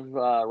lot of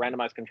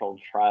randomized controlled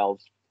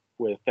trials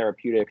with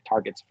therapeutic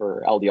targets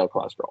for LDL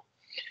cholesterol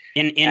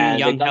in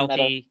young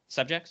healthy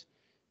subjects.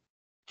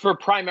 For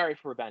primary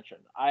prevention,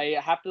 I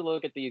have to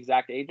look at the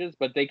exact ages,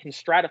 but they can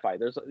stratify.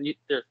 There's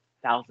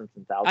thousands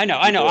and thousands.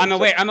 I know.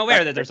 I'm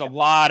aware that there's a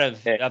lot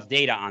of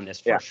data on this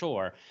for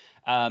sure.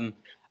 But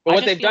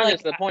what they've done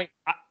is the point.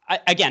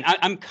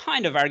 I'm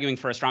kind of arguing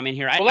for a straw man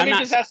here. Let me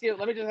just ask you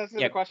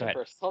the question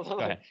first. Go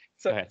ahead.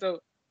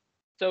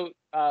 So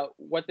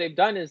what they've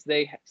done is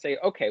they say,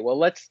 okay, well,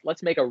 let's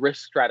make a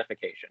risk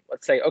stratification.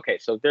 Let's say, okay,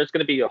 so there's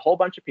going to be a whole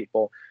bunch of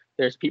people.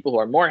 There's people who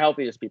are more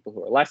healthy. There's people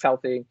who are less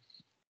healthy.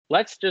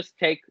 Let's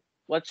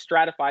let's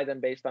stratify them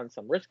based on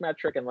some risk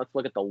metric, and let's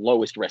look at the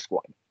lowest risk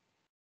one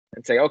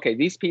and say, okay,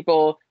 these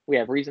people we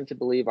have reason to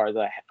believe are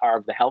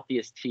of the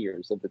healthiest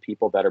tiers of the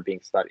people that are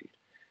being studied.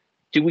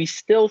 Do we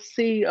still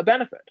see a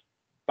benefit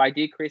by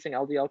decreasing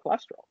LDL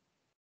cholesterol?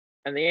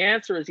 And the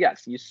answer is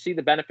yes. You see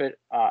the benefit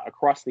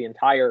across the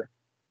entire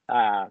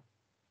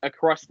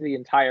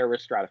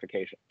risk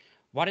stratification.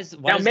 What is the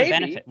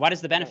benefit? What is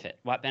the benefit?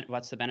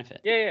 What's the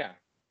benefit? Yeah.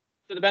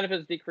 So the benefit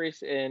is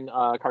decrease in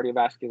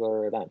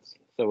cardiovascular events.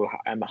 So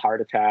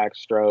heart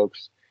attacks,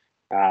 strokes.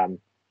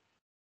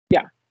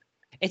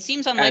 It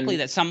seems unlikely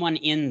that someone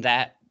in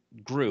that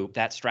group,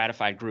 that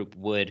stratified group,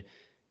 would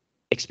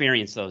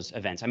experience those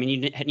events. I mean,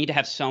 you need to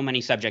have so many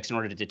subjects in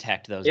order to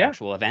detect those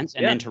actual events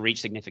and then to reach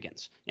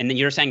significance. And then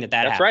you're saying that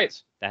happens. Right.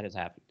 That has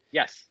happened.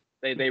 Yes,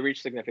 they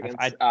reach significance.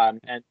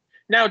 And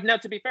now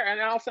to be fair,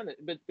 and I'll send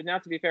it, but now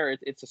to be fair,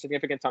 it's a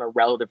significance on a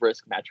relative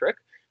risk metric.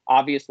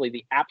 Obviously,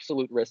 the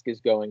absolute risk is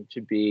going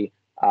to be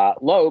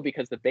low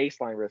because the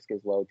baseline risk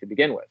is low to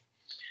begin with.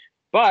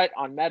 But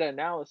on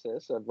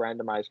meta-analysis of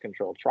randomized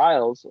controlled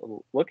trials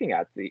looking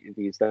at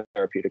these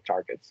therapeutic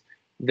targets,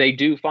 they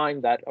do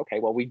find that, okay,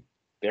 well,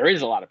 there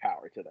is a lot of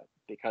power to them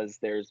because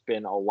there's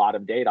been a lot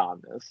of data on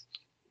this.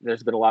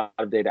 There's been a lot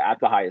of data at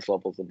the highest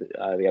levels of the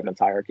evidence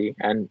hierarchy,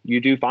 and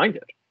you do find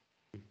it.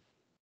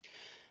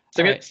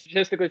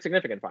 Statistically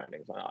significant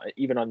findings,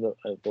 even on the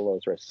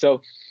lowest risk.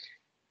 So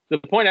the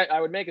point I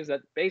would make is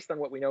that based on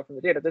what we know from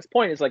the data at this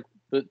point is like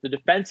the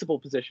defensible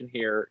position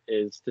here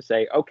is to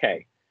say,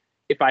 okay,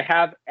 if I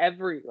have if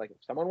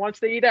someone wants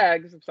to eat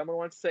eggs, if someone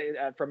wants to say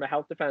from a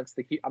health defense,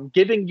 I'm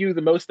giving you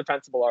the most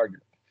defensible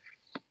argument,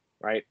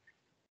 right?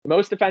 The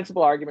most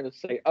defensible argument is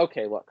to say,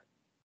 okay, look,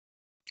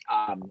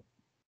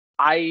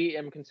 I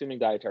am consuming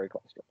dietary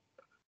cholesterol.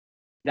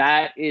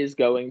 That is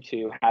going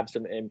to have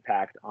some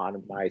impact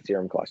on my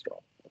serum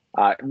cholesterol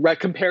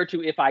compared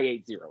to if I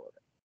ate zero of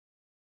it.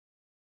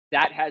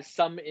 That has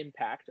some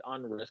impact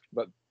on risk,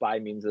 but by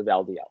means of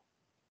LDL.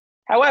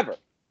 However,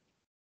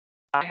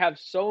 I have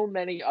so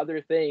many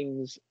other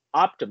things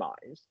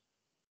optimized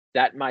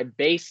that my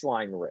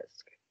baseline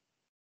risk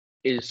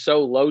is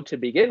so low to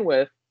begin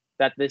with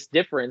that this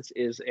difference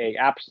is a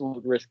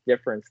absolute risk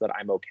difference that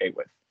I'm okay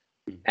with,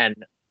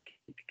 and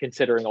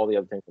considering all the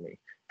other things for me,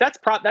 that's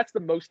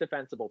the most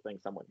defensible thing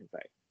someone can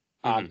say,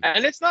 and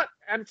it's not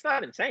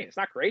insane, it's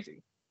not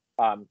crazy.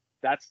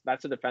 That's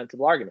a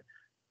defensible argument.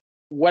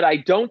 What I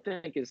don't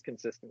think is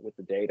consistent with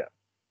the data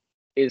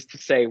is to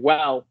say,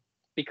 well,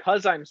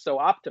 because I'm so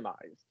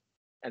optimized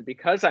and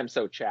because I'm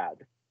so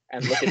Chad,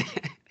 and look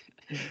at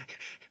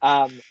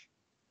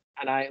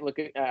and I look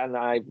at and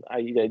I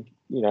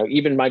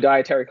even my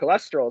dietary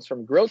cholesterol is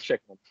from grilled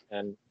chicken,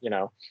 and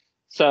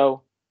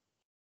so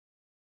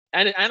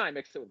and I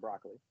mix it with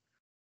broccoli.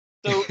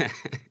 So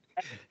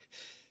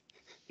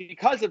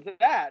because of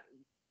that,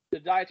 the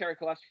dietary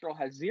cholesterol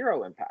has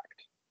zero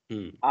impact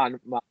on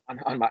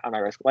my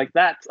risk. Like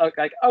that's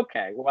like,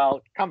 okay,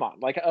 well, come on.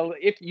 Like,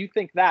 if you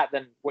think that,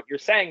 then what you're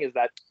saying is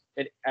that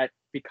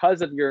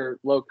because of your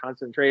low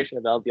concentration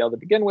of LDL to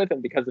begin with,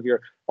 and because of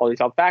all these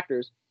health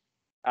factors,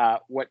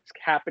 what's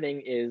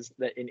happening is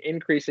that in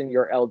increasing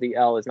your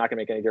LDL is not going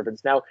to make any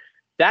difference. Now,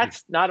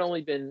 that's not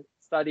only been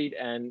studied,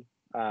 and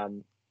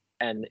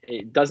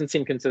it doesn't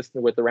seem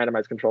consistent with the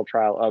randomized control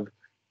trials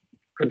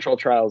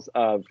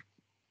of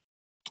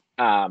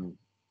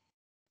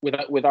with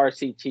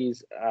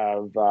RCTs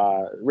of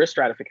risk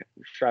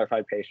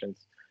stratified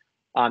patients.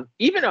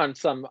 Even on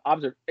some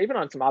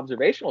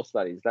observational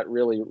studies that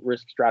really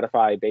risk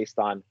stratify based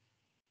on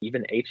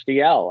even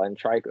HDL and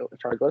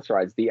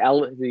triglycerides, the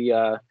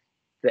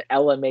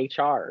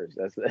LMHRs,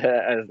 as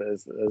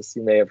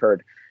you may have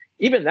heard,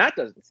 even that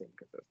doesn't seem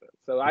consistent.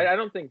 So I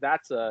don't think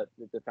that's a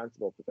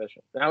defensible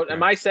position. Now,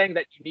 am I saying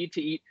that you need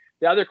to eat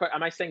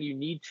am I saying you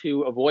need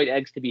to avoid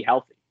eggs to be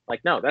healthy?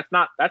 Like, no, that's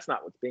not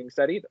what's being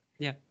said either.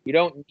 Yeah, you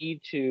don't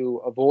need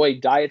to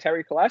avoid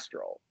dietary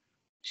cholesterol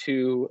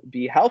to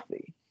be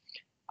healthy.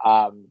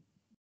 But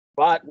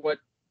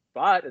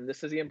and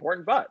this is the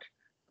important but,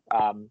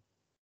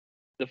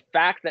 the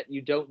fact that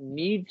you don't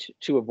need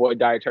to avoid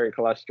dietary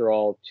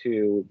cholesterol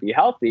to be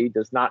healthy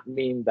does not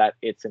mean that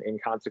it's an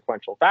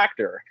inconsequential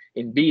factor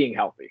in being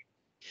healthy.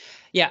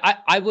 Yeah,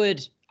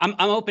 I'm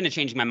open to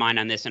changing my mind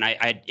on this, and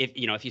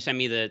if you send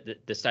me the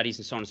studies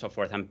and so on and so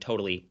forth, I'm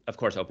totally, of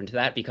course, open to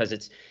that, because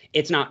it's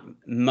not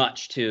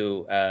much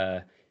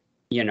to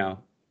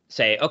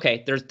say,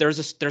 okay, there's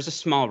a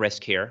small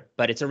risk here,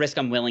 but it's a risk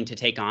I'm willing to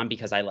take on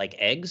because I like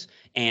eggs,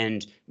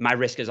 and my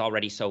risk is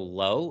already so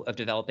low of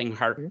developing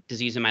heart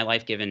disease in my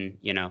life, given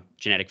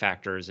genetic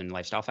factors and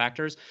lifestyle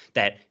factors,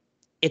 that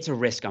it's a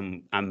risk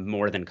I'm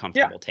more than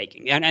comfortable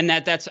taking. And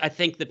that's, I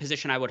think, the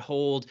position I would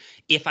hold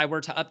if I were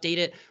to update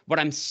it. What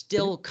I'm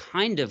still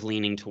kind of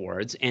leaning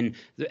towards, and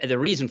the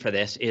reason for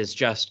this is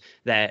just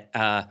that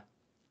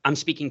I'm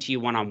speaking to you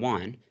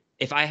one-on-one.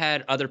 If I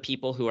had other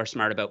people who are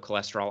smart about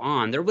cholesterol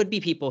on, there would be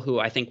people who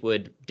I think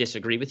would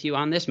disagree with you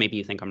on this. Maybe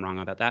you think I'm wrong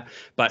about that,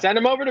 but send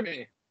them over to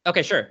me.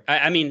 Okay, sure.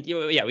 I mean,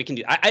 we can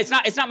do. It's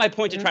not my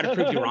point to try to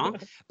prove you wrong,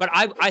 but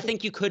I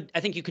think you could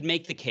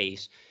make the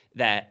case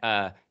that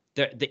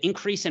the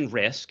increase in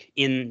risk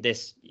in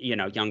this,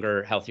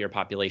 younger, healthier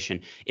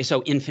population is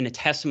so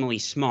infinitesimally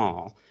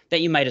small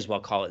that you might as well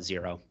call it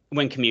zero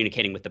when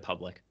communicating with the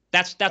public.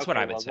 That's what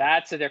I would say.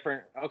 That's a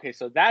different. Okay,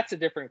 so that's a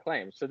different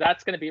claim. So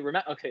that's going to be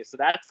okay. So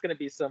that's going to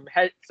be some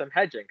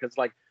hedging, because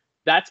like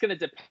that's going to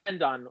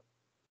depend on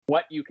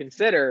what you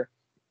consider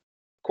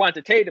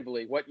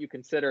quantitatively, what you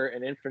consider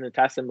an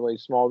infinitesimally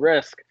small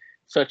risk,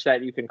 such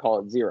that you can call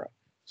it zero.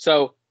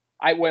 So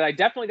what I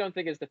definitely don't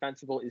think is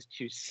defensible is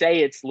to say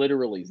it's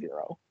literally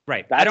zero.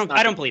 Right. I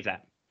don't believe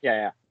that.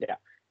 Yeah.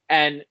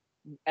 And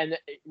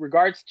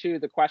regards to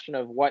the question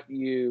of what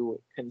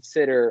you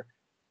consider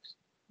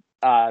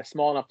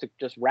small enough to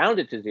just round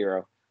it to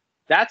zero,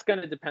 that's going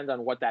to depend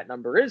on what that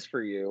number is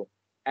for you.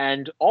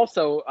 And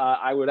also,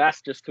 I would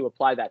ask just to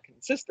apply that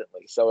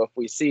consistently. So if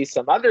we see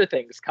some other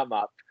things come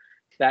up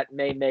that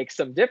may make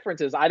some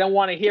differences, I don't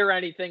want to hear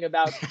anything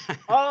about,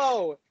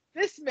 oh,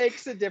 this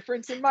makes a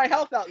difference in my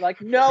health.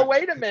 Like, no,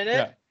 wait a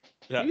minute.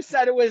 Yeah. You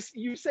said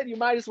you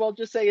might as well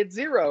just say it's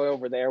zero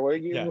over there. Why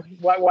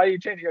are you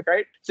changing it,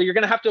 right? So you're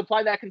going to have to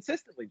apply that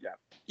consistently, Jeff.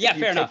 Yeah,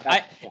 fair enough.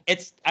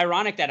 It's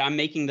ironic that I'm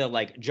making the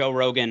like Joe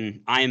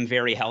Rogan, I am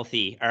very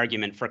healthy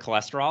argument for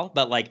cholesterol,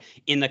 but like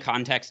in the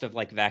context of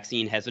like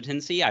vaccine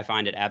hesitancy, I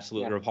find it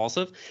absolutely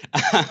repulsive.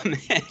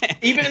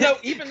 even though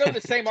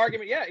the same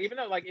argument, even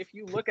though like if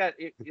you look at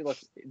it,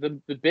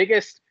 the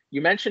biggest,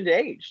 you mentioned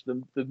age,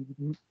 the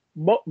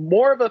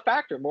more of a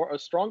factor, a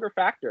stronger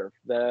factor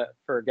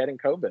for getting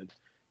COVID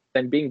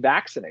than being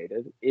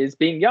vaccinated is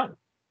being young.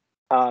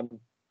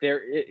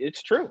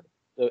 It's true.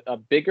 A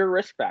bigger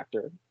risk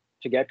factor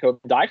to get COVID,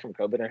 die from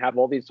COVID, and have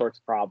all these sorts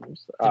of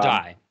problems. To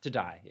die. To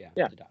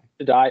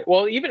die.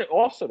 Well, even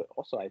also,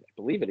 I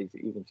believe it is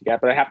even to get,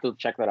 but I have to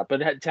check that up.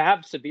 But to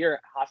have severe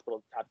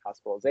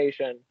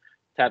hospitalization,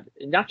 to have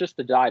not just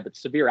to die, but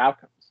severe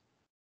outcomes.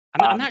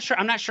 I'm not sure.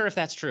 I'm not sure if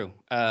that's true.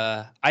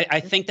 I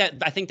think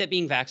that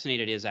being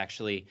vaccinated is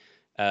actually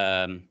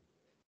a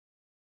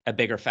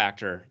bigger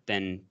factor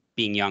than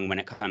being young when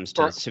it comes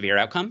to severe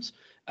outcomes.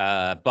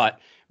 But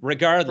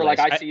regardless, for like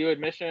ICU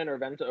admission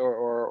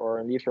or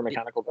a need for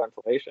mechanical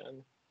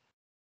ventilation.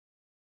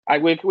 I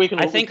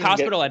think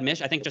hospital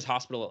admission. I think just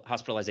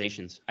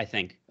hospitalizations. I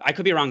think I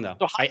could be wrong though.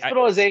 So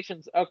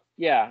hospitalizations.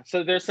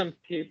 So there's some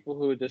people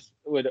who just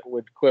would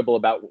quibble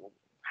about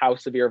how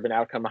severe of an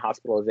outcome a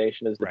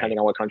hospitalization is, depending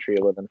on what country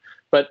you live in.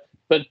 But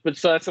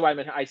so that's why I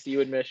meant ICU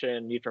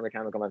admission, need for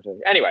mechanical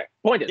ventilation. Anyway,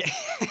 point is,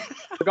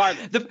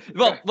 regardless.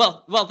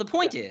 The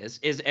point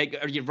is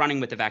are you running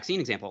with the vaccine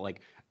example?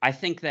 Like, I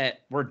think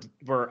that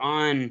we're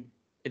on,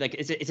 like,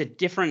 it's a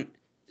different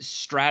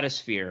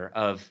stratosphere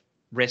of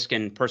risk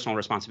and personal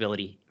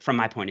responsibility from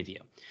my point of view,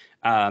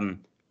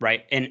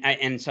 right?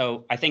 And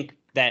so I think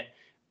that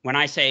when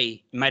I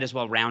say might as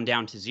well round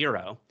down to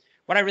zero,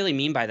 what I really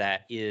mean by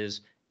that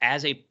is,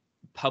 as a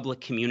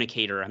public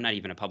communicator, I'm not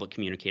even a public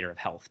communicator of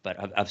health, but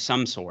of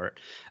some sort,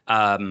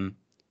 I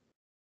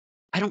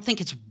don't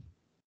think it's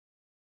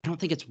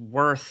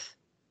worth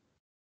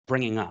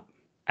bringing up.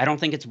 I don't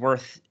think it's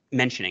worth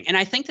mentioning. And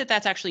I think that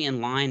that's actually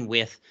in line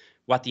with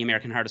what the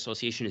American Heart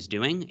Association is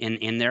doing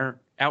in their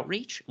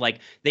outreach. Like,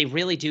 they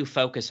really do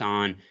focus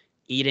on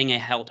eating a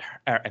heart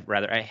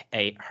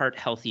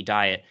healthy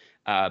diet,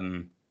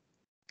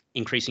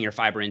 increasing your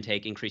fiber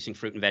intake, increasing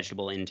fruit and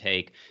vegetable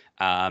intake,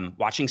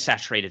 watching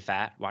saturated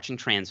fat, watching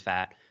trans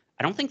fat.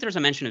 I don't think there's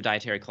a mention of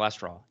dietary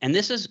cholesterol. And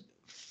this is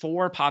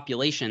for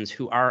populations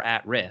who are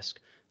at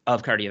risk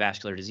of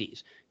cardiovascular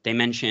disease. They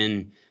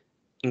mention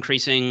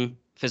increasing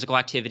physical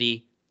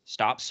activity,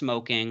 stop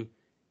smoking,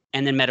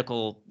 and then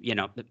medical,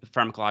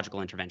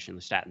 pharmacological intervention,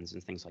 the statins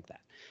and things like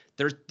that.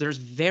 There's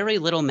very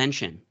little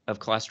mention of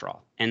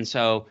cholesterol. And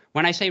so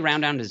when I say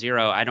round down to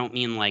zero, I don't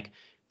mean like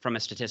from a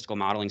statistical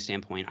modeling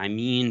standpoint. I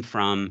mean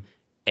from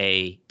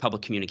a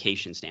public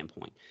communication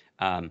standpoint.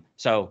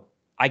 So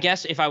I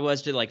guess if I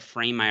was to like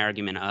frame my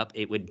argument up,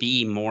 it would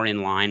be more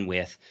in line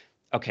with,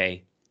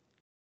 okay,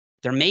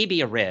 there may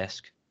be a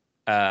risk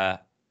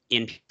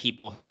in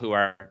people who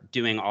are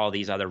doing all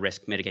these other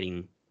risk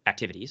mitigating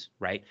activities,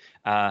 right?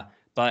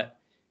 But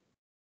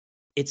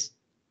it's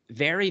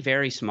very,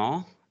 very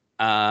small.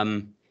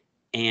 And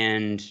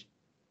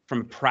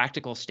from a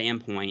practical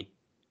standpoint,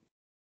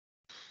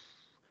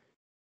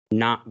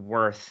 not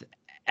worth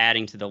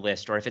adding to the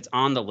list, or if it's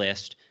on the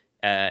list,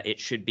 it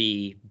should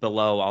be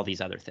below all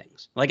these other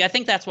things. Like, I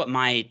think that's what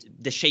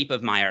the shape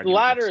of my argument.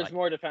 Ladder is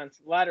more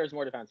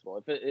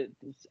defensible.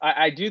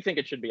 I do think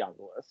it should be on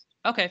the list.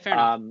 Okay, fair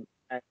enough.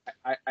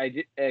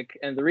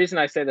 And the reason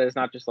I say that is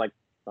not just like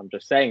I'm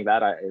just saying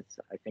that. I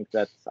think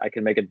that's I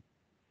can make it.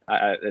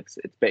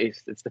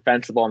 It's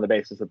defensible on the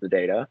basis of the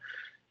data,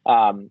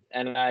 and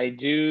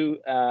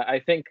I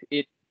think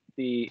it.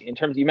 In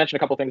terms, you mentioned a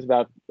couple of things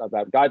about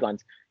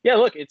guidelines. Yeah,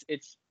 look,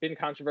 it's been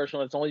controversial.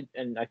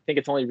 And I think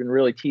it's only been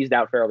really teased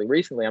out fairly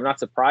recently. I'm not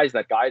surprised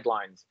that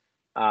guidelines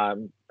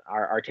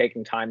are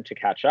taking time to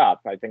catch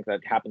up. I think that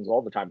happens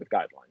all the time with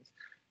guidelines,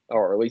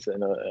 or at least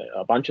in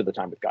a bunch of the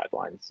time with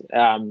guidelines.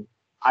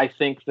 I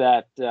think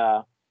that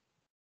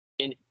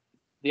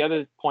the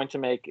other point to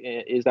make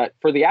is that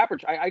for the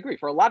average, I agree,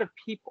 for a lot of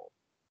people,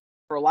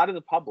 for a lot of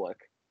the public,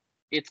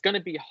 it's going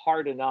to be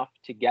hard enough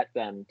to get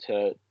them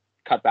to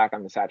cut back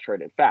on the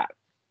saturated fat,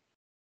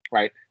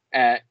 right?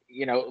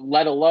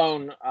 Let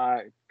alone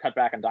cut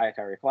back on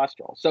dietary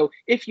cholesterol. So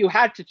if you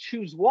had to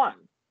choose one,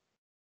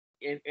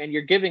 and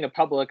you're giving a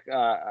public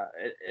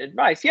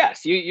advice,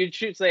 yes, you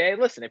should say, hey,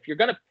 listen, if you're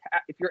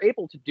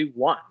able to do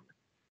one,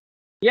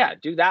 yeah,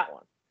 do that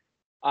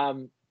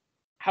one.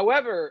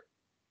 However,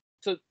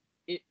 this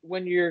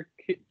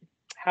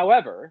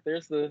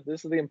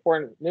is the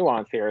important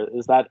nuance here,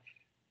 is that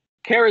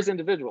care is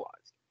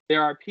individualized.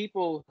 There are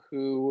people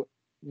who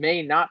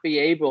may not be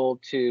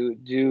able to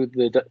do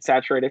the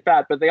saturated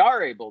fat, but they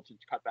are able to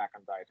cut back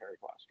on dietary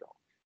cholesterol.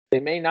 They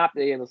may not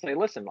be able to say,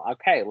 listen,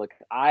 okay, look,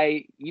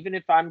 even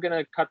if I'm going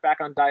to cut back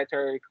on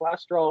dietary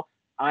cholesterol,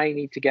 I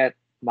need to get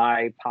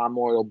my palm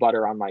oil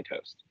butter on my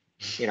toast.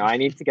 I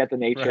need to get the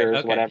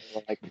Nature's, right,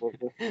 okay.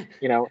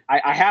 whatever.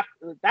 I have,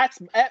 that's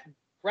at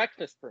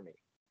breakfast for me.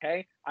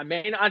 Okay. I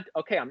may not,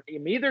 okay, I'm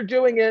either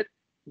doing it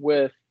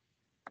with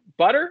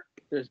butter,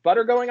 there's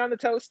butter going on the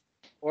toast,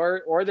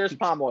 or there's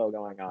palm oil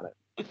going on it,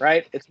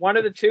 right? It's one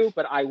of the two,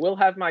 but I will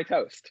have my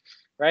toast,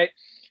 right?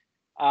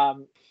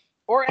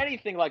 Or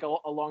anything like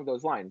along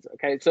those lines.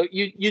 Okay, so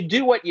you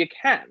do what you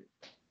can,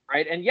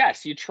 right? And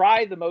yes, you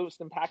try the most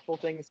impactful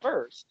things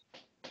first,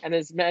 and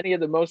as many of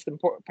the most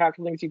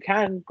impactful things you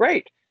can,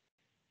 great.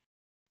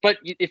 But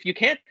if you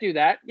can't do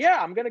that, yeah,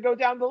 I'm going to go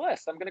down the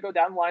list. I'm going to go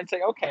down the line and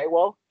say, okay,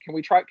 well, can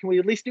we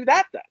at least do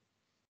that then?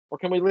 Or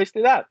can we at least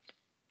do that?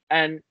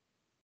 And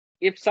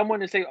if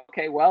someone is saying,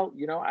 okay, well,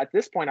 at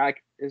this point,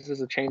 this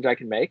is a change I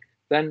can make,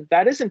 then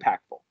that is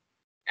impactful.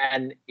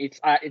 And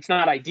it's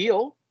not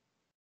ideal,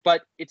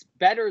 but it's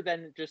better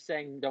than just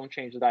saying don't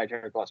change the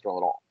dietary cholesterol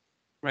at all.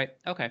 Right.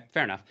 Okay.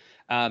 Fair enough.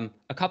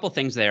 A couple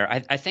things there.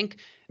 I think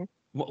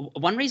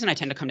one reason I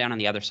tend to come down on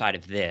the other side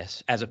of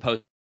this, as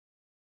opposed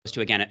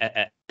to, again,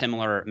 a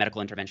similar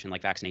medical intervention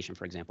like vaccination,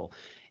 for example,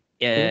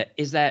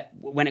 is that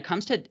when it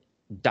comes to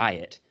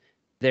diet,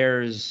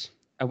 there's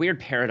a weird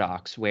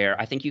paradox where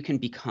I think you can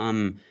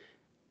become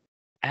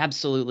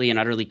absolutely and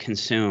utterly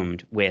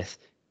consumed with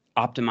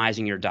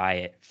optimizing your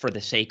diet for the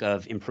sake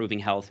of improving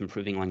health,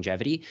 improving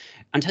longevity,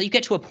 until you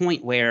get to a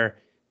point where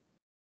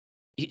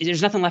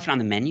there's nothing left on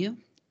the menu.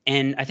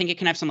 And I think it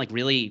can have some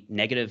really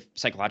negative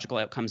psychological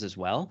outcomes as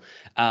well.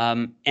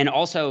 And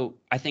also,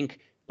 I think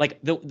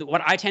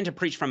what I tend to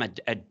preach from a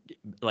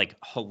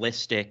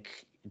holistic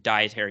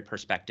dietary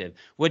perspective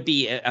would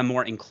be a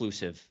more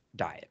inclusive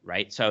diet,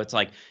 right? So it's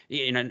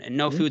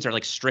no foods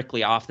are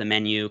strictly off the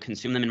menu,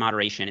 consume them in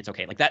moderation. It's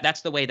okay.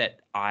 That's the way that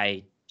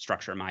I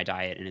structure my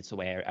diet, and it's the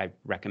way I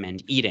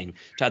recommend eating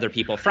to other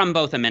people from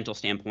both a mental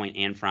standpoint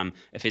and from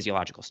a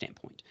physiological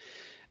standpoint.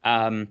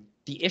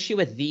 The issue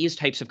with these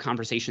types of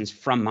conversations,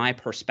 from my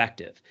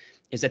perspective,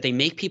 is that they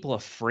make people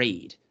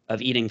afraid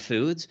of eating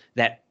foods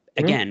that,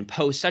 again,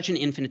 pose such an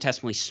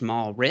infinitesimally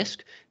small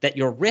risk that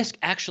your risk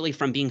actually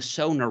from being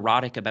so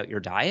neurotic about your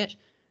diet,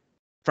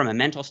 from a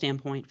mental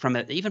standpoint,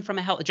 even from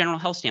a general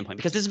health standpoint,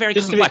 because this is very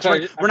complex.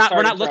 We're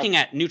not looking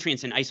at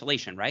nutrients in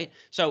isolation, right?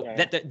 So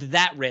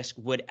that risk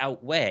would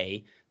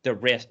outweigh the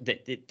risk,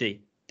 the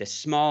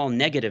small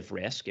negative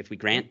risk, if we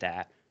grant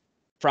that,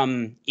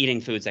 from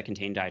eating foods that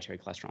contain dietary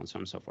cholesterol and so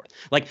on and so forth.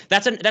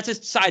 That's a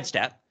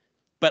sidestep,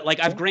 but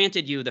I've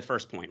granted you the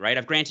first point, right?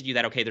 I've granted you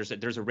that, okay,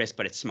 there's a risk,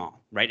 but it's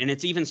small, right? And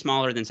it's even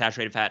smaller than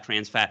saturated fat,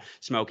 trans fat,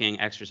 smoking,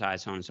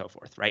 exercise, so on and so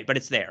forth, right? But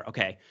it's there,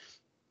 okay.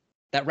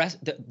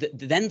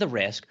 Then the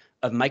risk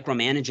of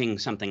micromanaging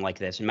something like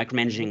this and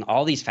micromanaging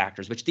all these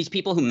factors, which these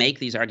people who make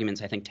these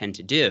arguments, I think, tend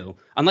to do,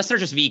 unless they're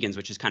just vegans,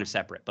 which is kind of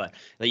separate. But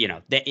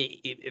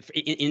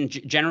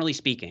generally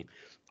speaking,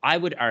 I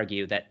would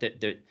argue that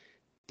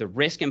the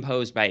risk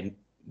imposed by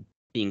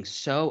being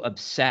so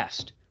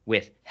obsessed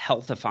with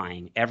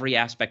healthifying every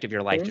aspect of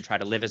your life to try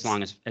to live as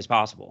long as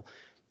possible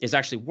is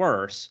actually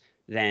worse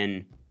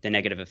than the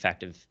negative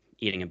effect of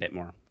eating a bit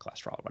more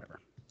cholesterol or whatever.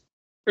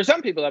 For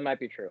some people, that might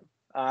be true.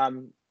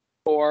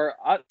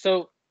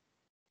 So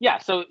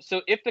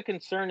if the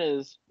concern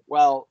is,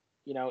 well,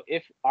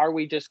 are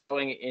we just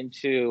going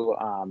into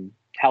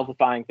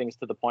healthifying things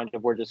to the point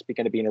of we're just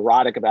going to be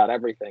neurotic about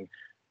everything?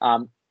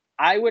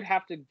 I would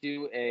have to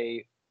do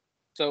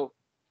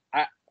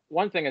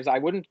one thing is I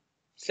wouldn't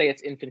say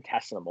it's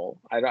infinitesimal.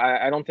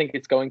 I don't think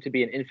it's going to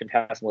be an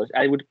infinitesimal.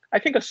 I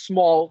think a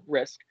small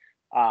risk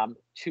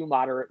to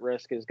moderate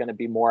risk is going to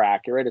be more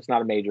accurate. It's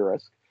not a major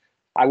risk.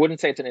 I wouldn't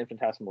say it's an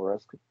infinitesimal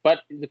risk, but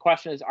the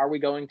question is, are we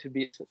going to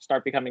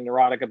start becoming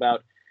neurotic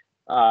about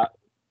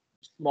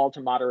small to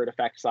moderate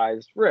effect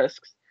size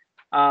risks?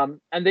 I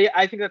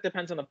think that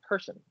depends on the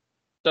person.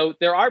 So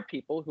there are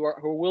people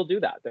who will do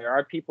that. There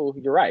are people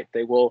who, you're right,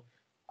 they will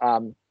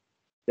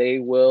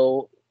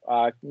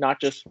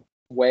not just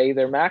weigh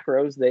their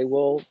macros, they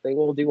will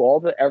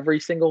do every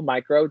single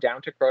micro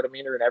down to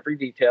crotometer in every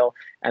detail,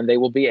 and they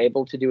will be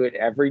able to do it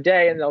every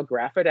day, and they'll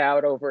graph it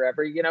out over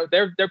every,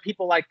 there are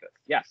people like this.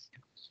 Yes.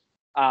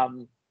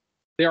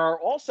 There are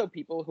also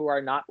people who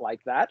are not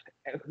like that,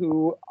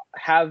 who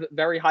have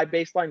very high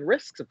baseline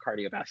risks of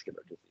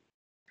cardiovascular disease.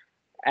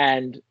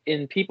 And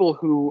in people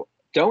who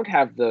don't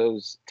have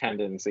those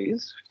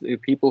tendencies,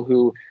 people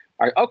who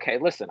are, okay,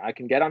 listen, I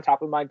can get on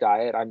top of my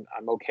diet. I'm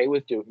okay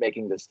with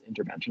making this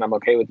intervention. I'm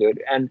okay with doing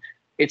it. And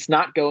it's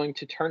not going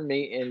to turn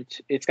me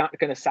into, it's not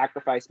going to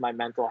sacrifice my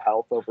mental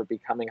health over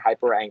becoming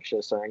hyper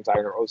anxious or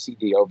anxiety or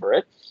OCD over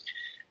it.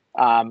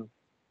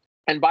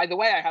 And by the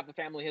way, I have a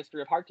family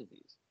history of heart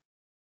disease.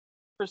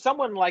 For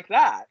someone like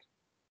that,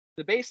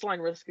 the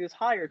baseline risk is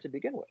higher to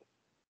begin with,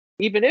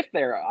 even if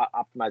they're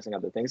optimizing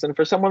other things. And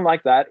for someone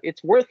like that,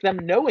 it's worth them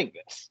knowing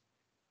this.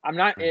 I'm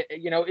not,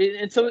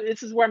 and so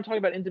this is where I'm talking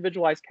about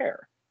individualized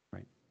care.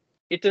 Right.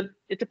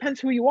 It depends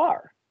who you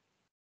are.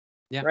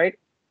 Yeah. Right.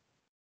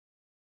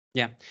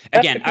 Yeah.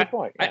 That's Again, the key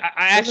point. Yeah.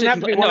 I actually,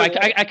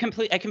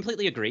 I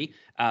completely agree.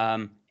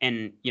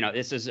 And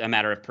this is a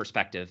matter of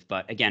perspective,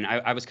 but again,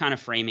 I was kind of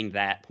framing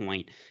that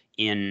point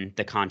in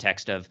the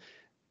context of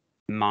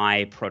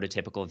my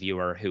prototypical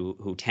viewer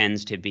who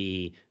tends to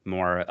be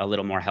a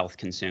little more health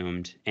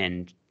consumed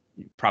and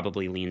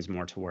probably leans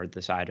more toward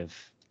the side of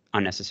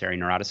unnecessary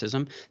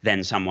neuroticism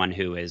than someone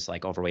who is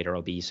like overweight or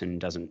obese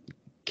and doesn't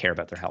care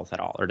about their health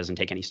at all, or doesn't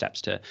take any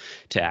steps to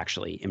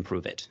actually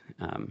improve it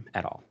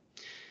at all.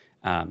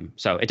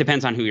 So it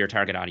depends on who your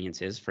target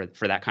audience is for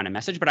that kind of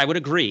message. But I would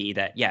agree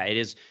that, yeah,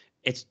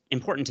 it's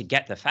important to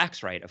get the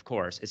facts right, of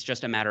course. It's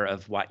just a matter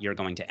of what you're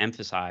going to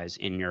emphasize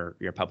in your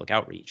public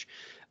outreach.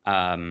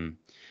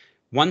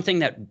 One thing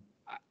that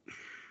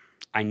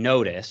I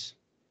notice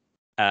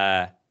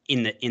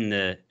in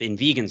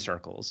vegan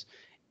circles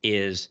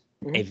is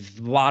a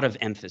lot of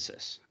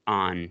emphasis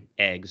on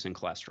eggs and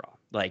cholesterol,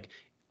 like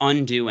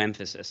undue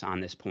emphasis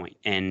on this point.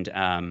 And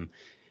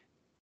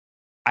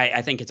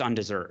I think it's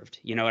undeserved.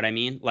 You know what I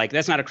mean? Like,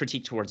 that's not a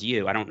critique towards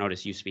you. I don't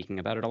notice you speaking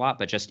about it a lot,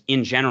 but just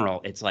in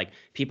general, it's like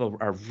people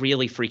are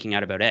really freaking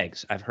out about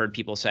eggs. I've heard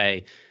people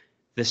say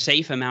the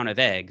safe amount of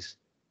eggs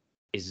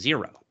is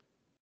 0.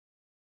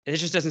 It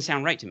just doesn't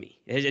sound right to me.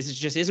 It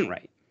just isn't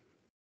right.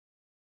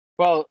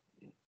 Well,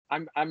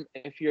 I'm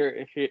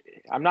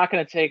not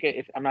going to take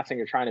it. I'm not saying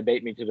you're trying to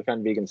bait me to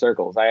defend vegan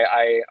circles.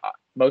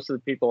 Most of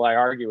the people I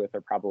argue with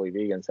are probably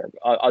vegans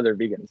or other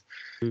vegans.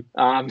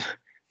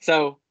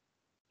 So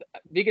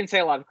vegans say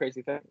a lot of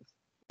crazy things.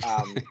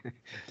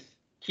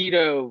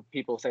 Keto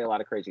people say a lot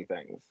of crazy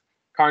things.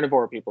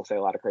 Carnivore people say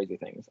a lot of crazy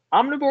things.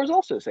 Omnivores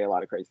also say a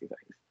lot of crazy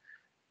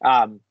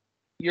things.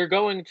 You're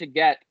going to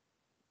get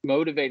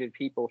motivated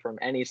people from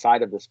any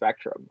side of the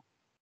spectrum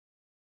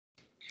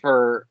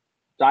for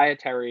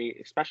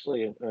dietary,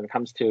 especially when it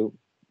comes to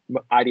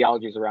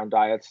ideologies around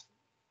diets.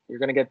 You're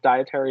going to get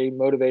dietary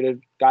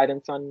motivated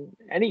guidance on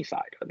any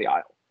side of the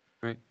aisle.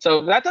 Right.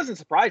 So that doesn't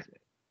surprise me.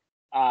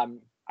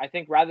 I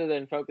think rather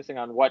than focusing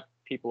on what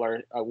people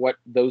are, what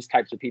those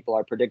types of people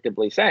are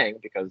predictably saying,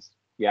 because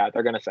yeah,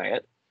 they're going to say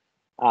it.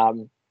 I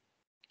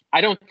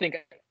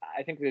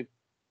think the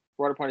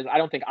broader point is, I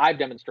don't think I've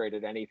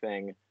demonstrated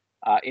anything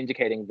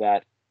indicating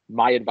that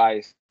my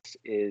advice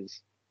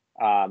is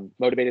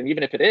motivated. And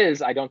even if it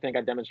is, I don't think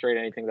I've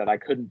demonstrated anything that I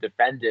couldn't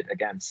defend it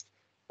against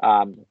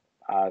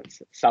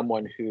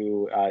someone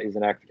who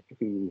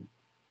who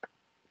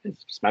has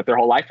spent their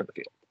whole life in the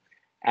field.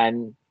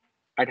 And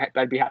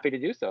I'd be happy to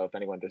do so if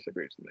anyone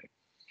disagrees with me.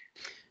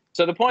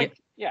 So the point,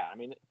 I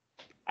mean,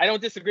 I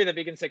don't disagree that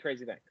vegans say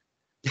crazy things.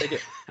 They do.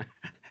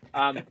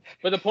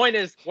 But the point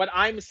is, what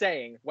I'm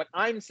saying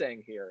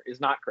here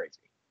is not crazy.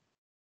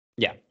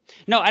 Yeah.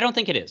 No, I don't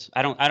think it is.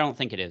 I don't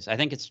think it is. I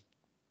think it's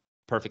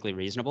perfectly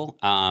reasonable.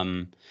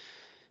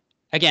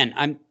 Again,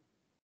 I'm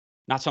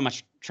not so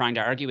much trying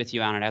to argue with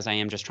you on it as I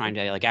am just trying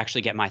to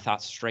actually get my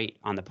thoughts straight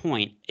on the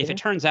point. If it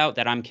turns out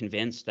that I'm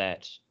convinced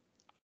that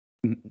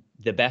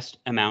the best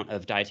amount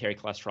of dietary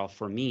cholesterol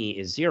for me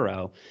is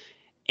 0,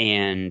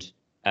 and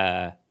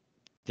the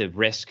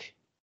risk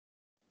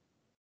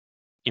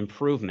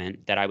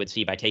improvement that I would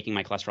see by taking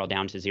my cholesterol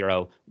down to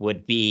 0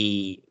 would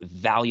be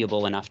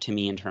valuable enough to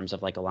me in terms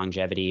of like a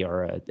longevity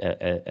or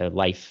a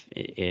life,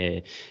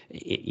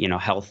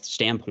 health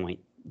standpoint,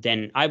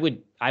 then I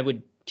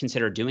would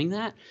consider doing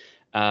that.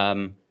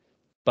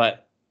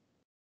 But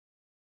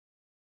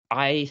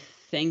I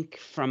think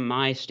from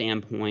my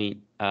standpoint,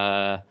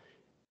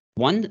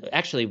 when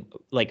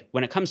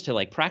it comes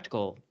to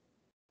practical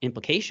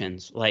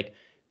implications,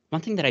 one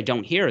thing that I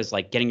don't hear is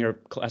getting your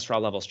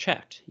cholesterol levels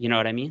checked. You know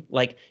what I mean?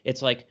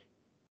 It's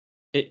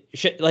it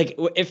should,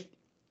 if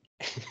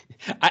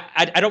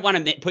I don't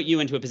want to put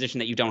you into a position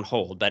that you don't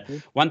hold, but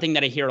one thing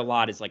that I hear a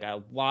lot is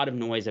a lot of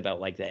noise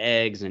about the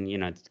eggs and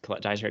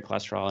dietary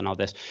cholesterol and all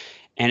this,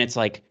 and it's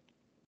I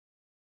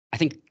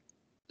think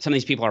some of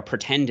these people are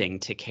pretending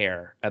to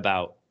care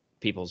about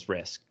people's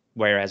risk,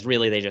 whereas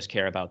really they just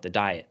care about the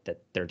diet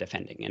that they're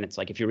defending. And it's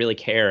if you really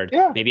cared,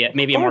 maybe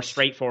a more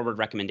straightforward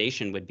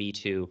recommendation would be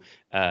to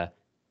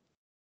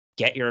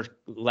get your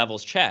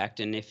levels checked,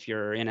 and if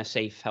you're in a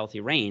safe, healthy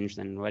range,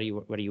 then what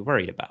are you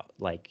worried about?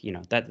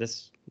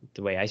 That's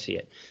the way I see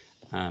it.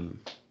 Well,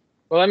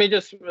 let me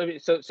just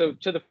so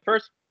to the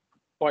first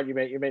point you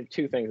made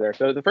 2 things there.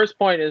 So the first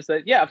point is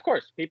that of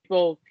course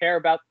people care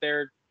about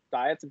their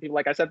diets, and people,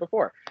 like I said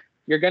before,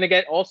 you're going to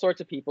get all sorts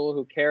of people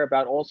who care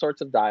about all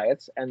sorts of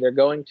diets, and they're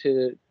going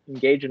to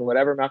engage in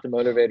whatever amount of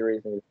motivator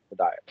reason is the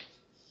diet.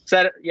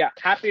 So yeah,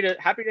 happy to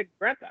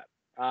grant that.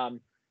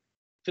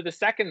 To the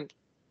second,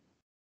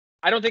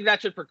 I don't think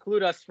that should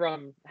preclude us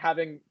from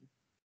having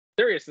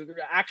serious,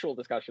 actual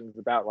discussions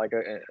about like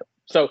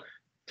so.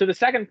 To the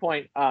second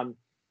point,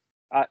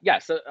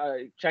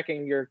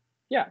 checking your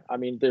I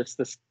mean, there's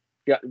this.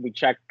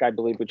 I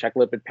believe we check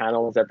lipid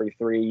panels every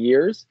 3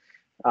 years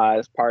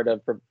as part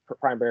of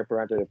primary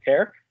preventative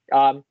care.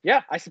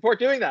 I support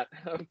doing that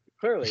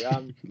clearly.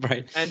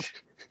 Right. And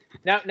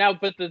now,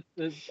 but the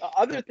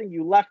other thing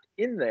you left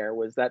in there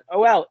was that,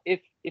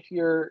 if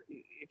your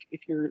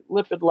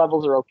lipid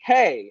levels are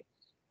okay,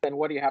 then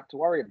what do you have to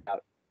worry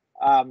about?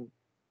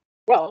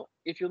 Well,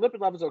 if your lipid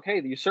levels are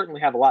okay, you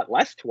certainly have a lot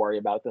less to worry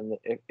about than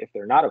if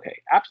they're not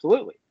okay.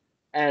 Absolutely.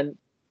 And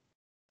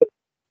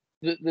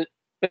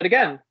but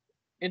again,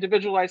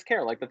 individualized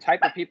care, like the type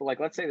of people, like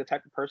let's say the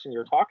type of person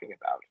you're talking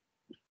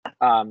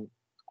about,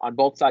 on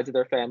both sides of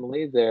their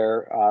family,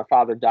 their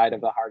father died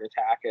of a heart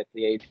attack at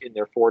the age in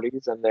their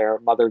 40s, and their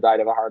mother died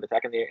of a heart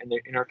attack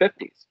in her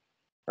 50s,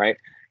 right?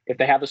 If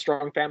they have a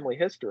strong family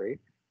history,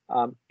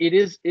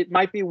 it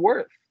might be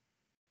worth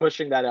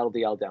pushing that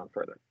LDL down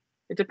further.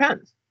 It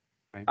depends.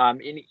 Right.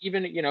 And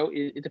even,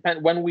 it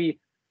depends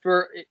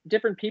for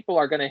different people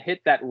are going to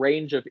hit that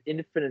range of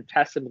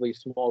infinitesimally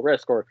small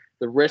risk, or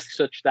the risk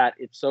such that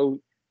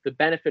the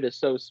benefit is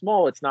so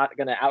small, it's not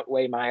going to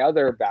outweigh my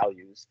other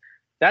values.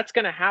 That's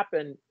going to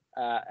happen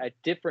at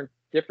different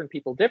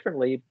people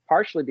differently,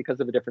 partially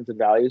because of a difference in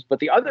values, but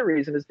the other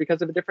reason is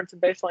because of a difference in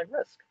baseline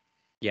risk.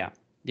 Yeah.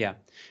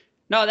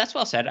 No, that's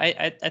well said.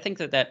 I think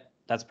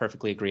that's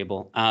perfectly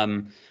agreeable.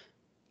 I'm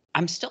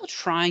still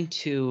trying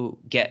to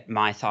get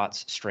my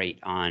thoughts straight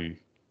on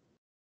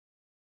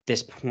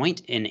this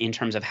point in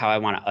terms of how I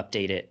want to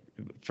update it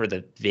for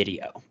the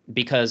video,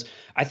 because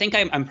I think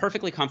I'm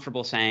perfectly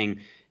comfortable saying,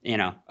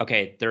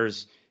 okay,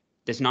 there's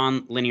this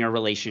non-linear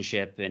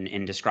relationship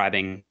in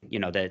describing,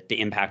 the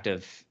impact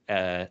of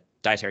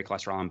dietary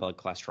cholesterol and blood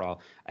cholesterol.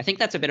 I think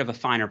that's a bit of a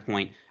finer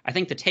point. I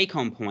think the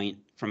take-home point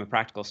from a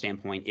practical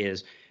standpoint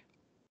is,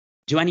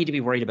 do I need to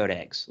be worried about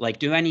eggs? Like,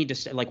 do I need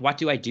to, what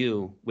do I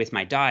do with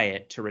my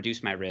diet to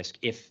reduce my risk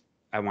if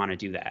I want to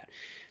do that?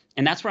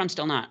 And that's where I'm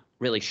still not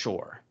really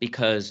sure,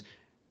 because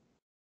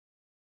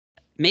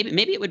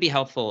maybe it would be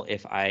helpful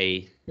if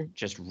I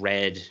just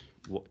read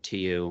to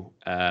you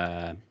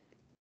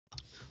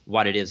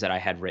what it is that I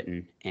had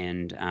written,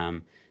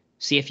 and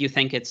see if you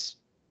think it's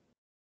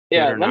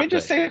let me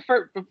just say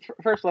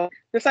first,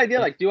 this idea,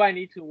 like, do I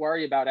need to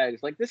worry about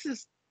eggs? Like,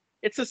 it's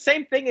the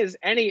same thing as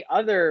any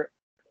other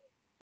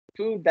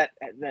food that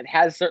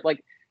has certain,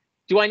 like,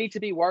 do I need to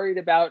be worried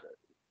about,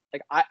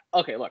 like,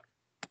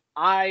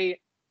 my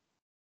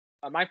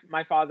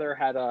father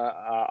had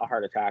a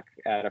heart attack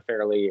at a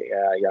fairly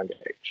young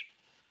age.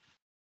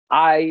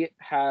 I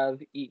have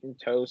eaten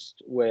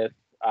toast with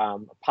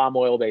palm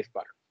oil based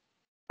butter.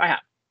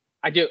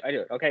 I do.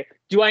 Okay.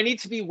 Do I need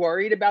to be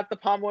worried about the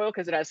palm oil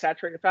because it has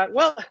saturated fat?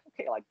 Well,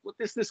 okay. Like, with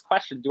this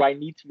question, do I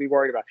need to be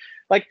worried about?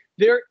 Like,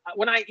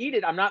 when I eat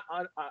it, I'm not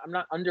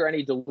under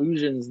any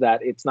delusions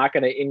that it's not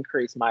going to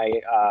increase my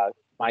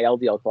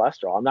LDL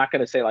cholesterol. I'm not going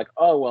to say like,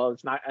 oh, well,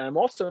 it's not. And I'm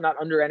also not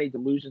under any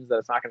delusions that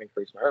it's not going to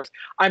increase my risk.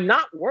 I'm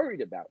not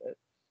worried about it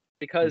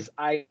because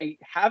I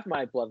have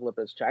my blood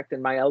lipids checked,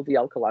 and my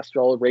LDL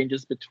cholesterol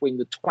ranges between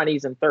the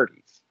 20s and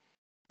 30s,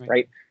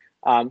 right?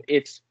 And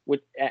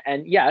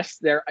yes,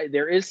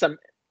 there is some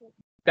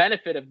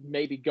benefit of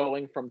maybe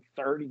going from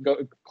 30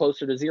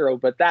 closer to 0,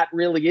 but that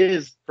really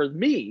is, for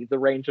me, the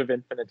range of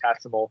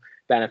infinitesimal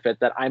benefit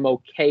that I'm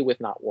okay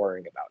with not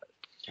worrying about it.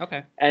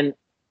 Okay. And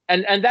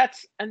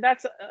that's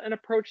an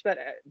approach that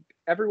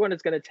everyone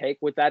is going to take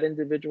with that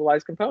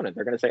individualized component.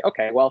 They're going to say,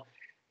 okay, well,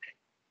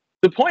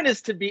 the point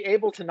is to be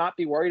able to not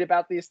be worried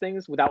about these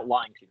things without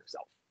lying to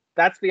yourself.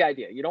 That's the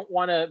idea. You don't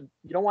want to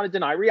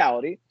deny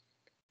reality,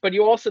 but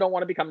you also don't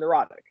want to become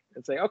neurotic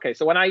and say, okay,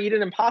 so when I eat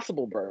an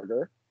Impossible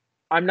Burger,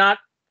 I'm not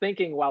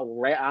thinking, well,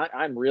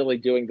 I'm really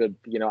doing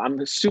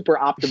I'm super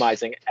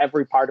optimizing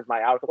every part of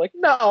my output. Like,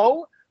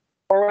 no.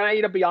 Or when I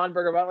eat a Beyond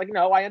Burger, I'm like,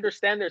 no, I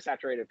understand there's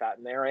saturated fat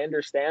in there. I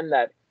understand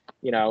that,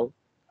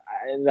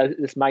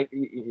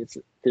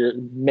 there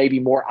may be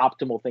more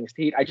optimal things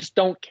to eat. I just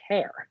don't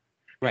care.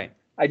 Right.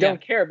 I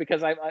don't care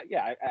because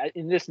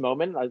in this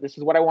moment, this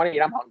is what I want to eat.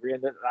 I'm hungry,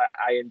 and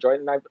I enjoy it,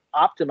 and I've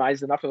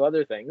optimized enough of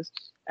other things,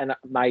 and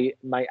my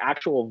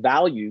actual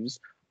values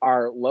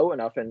are low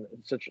enough, and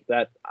such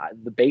that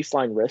the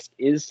baseline risk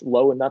is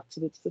low enough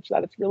such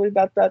that it's really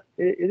that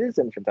it is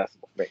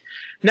infinitesimal for me.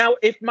 Now,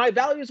 if my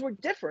values were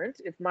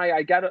different, if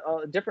I got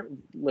a different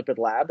lipid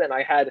lab and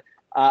I had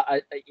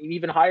an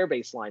even higher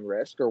baseline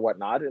risk or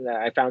whatnot, and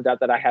I found out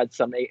that I had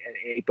some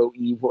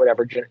ApoE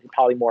whatever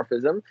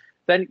polymorphism,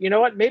 then you know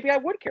what? Maybe I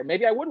would care.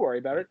 Maybe I would worry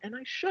about it, and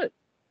I should.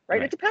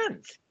 Right? It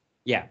depends.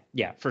 Yeah,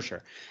 for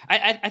sure.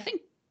 I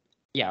think,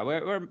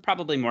 we're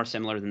probably more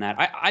similar than that.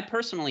 I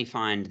personally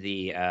find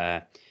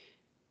the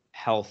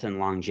health and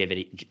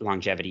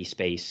longevity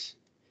space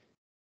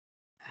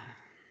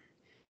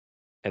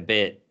a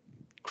bit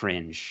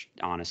cringe,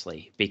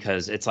 honestly,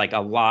 because it's like a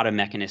lot of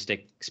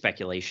mechanistic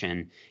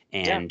speculation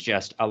and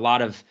just a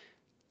lot of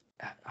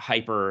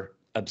hyper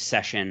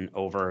obsession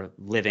over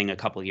living a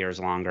couple years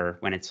longer,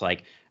 when it's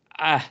like,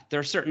 there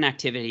are certain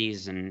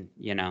activities and,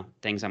 you know,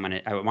 things I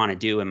want to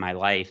do in my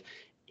life,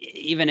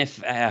 even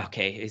if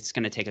okay, it's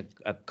going to take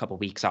a couple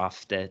weeks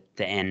off the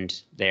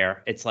end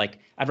there. It's like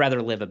I'd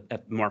rather live a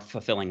more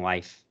fulfilling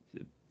life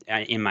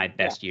in my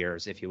best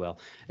years, if you will.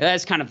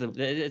 That's kind of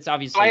it's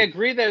obviously. I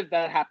agree that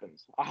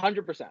happens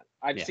 100%.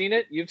 I've seen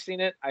it. You've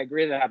seen it. I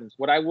agree that happens.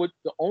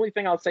 The only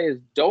thing I'll say is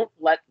don't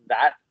let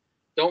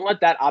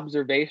that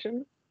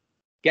observation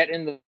get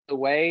in the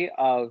way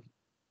of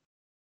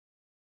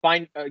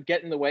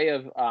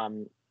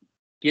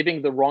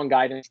giving the wrong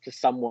guidance to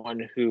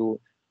someone who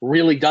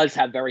really does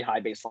have very high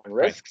baseline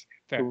risks,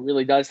 who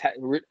really does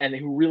and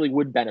who really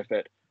would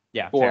benefit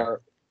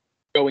for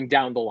going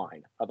down the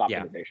line of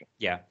optimization.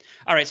 Yeah.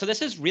 All right. So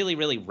this is really,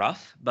 really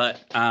rough, but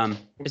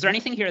is there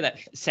anything here that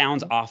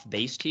sounds off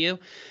base to you?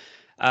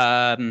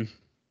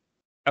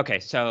 Okay.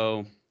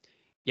 So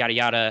yada,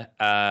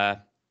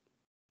 yada.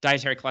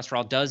 Dietary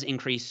cholesterol does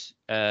increase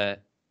blood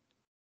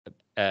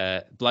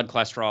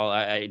cholesterol.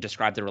 I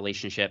described the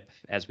relationship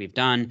as we've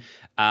done.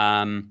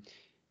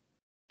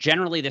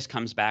 Generally, this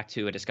comes back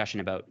to a discussion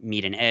about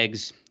meat and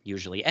eggs,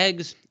 usually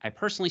eggs. I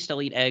personally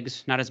still eat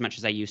eggs, not as much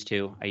as I used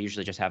to. I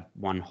usually just have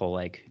one whole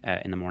egg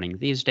in the morning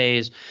these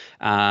days.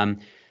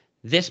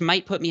 This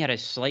might put me at a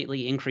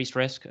slightly increased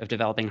risk of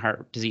developing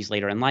heart disease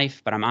later in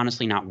life, but I'm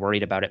honestly not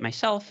worried about it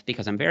myself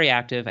because I'm very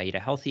active. I eat a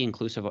healthy,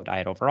 inclusive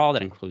diet overall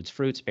that includes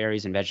fruits,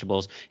 berries, and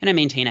vegetables, and I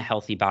maintain a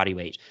healthy body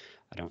weight.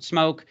 I don't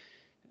smoke,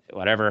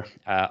 whatever.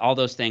 All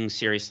those things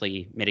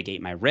seriously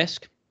mitigate my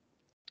risk.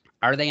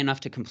 Are they enough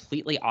to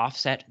completely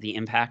offset the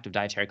impact of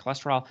dietary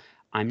cholesterol?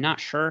 I'm not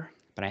sure,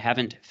 but I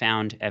haven't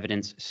found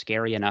evidence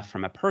scary enough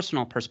from a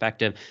personal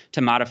perspective to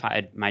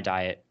modify my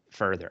diet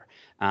further.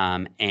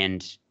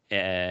 And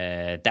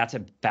that's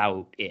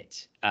about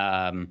it.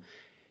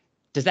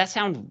 Does that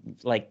sound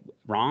like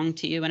wrong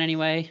to you in any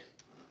way?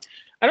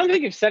 I don't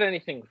think you've said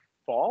anything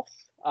false.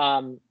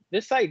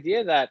 This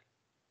idea that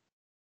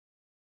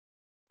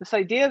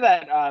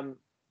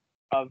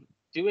of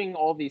doing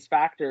all these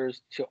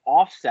factors to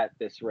offset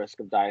this risk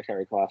of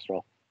dietary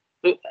cholesterol,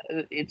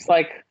 it's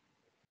like,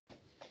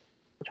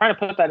 I'm trying to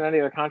put that in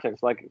any other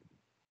context. Like,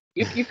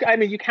 I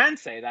mean, you can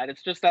say that.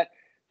 It's just that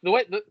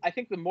I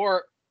think the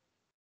more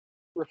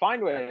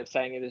refined way of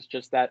saying it is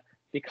just that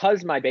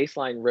because my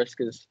baseline risk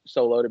is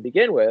so low to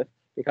begin with,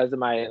 because of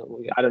my,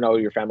 I don't know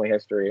your family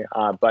history,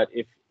 but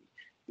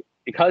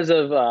because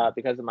of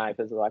my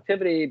physical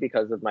activity,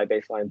 because of my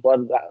baseline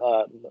blood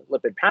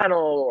lipid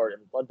panel or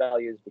blood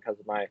values, because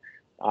of my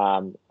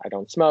I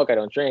don't smoke, I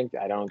don't drink,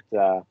 I don't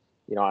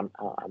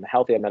I'm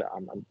healthy,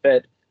 I'm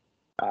fit.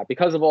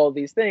 Because of all of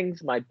these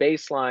things, my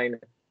baseline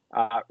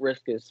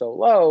risk is so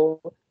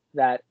low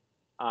that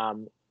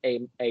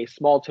a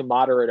small to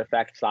moderate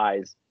effect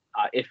size,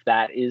 if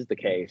that is the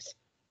case,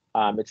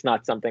 it's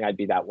not something I'd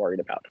be that worried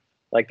about.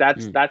 Like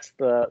that's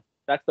the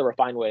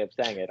refined way of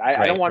saying it.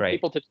 I don't want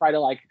people to try to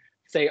like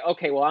say,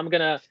 okay, well, I'm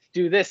gonna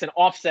do this and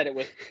offset it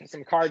with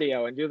some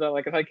cardio and do the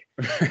like.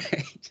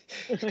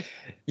 Right.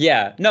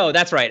 Yeah, no,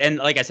 that's right. And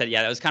like I said,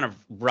 yeah, that was kind of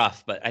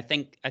rough, but I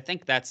think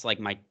that's like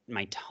my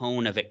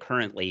tone of it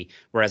currently.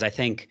 Whereas I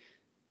think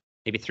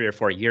maybe 3 or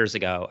 4 years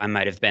ago, I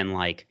might have been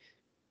like,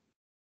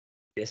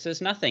 this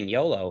is nothing,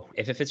 YOLO.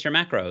 If it fits your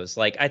macros,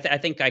 like I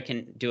think I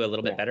can do a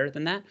little bit better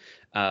than that.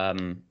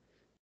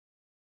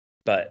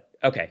 But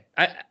okay,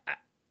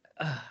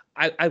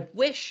 I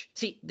wish.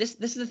 See, this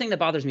is the thing that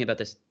bothers me about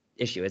this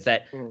issue is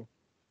that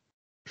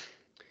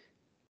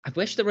I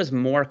wish there was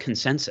more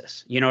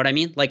consensus. You know what I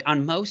mean? Like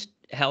on most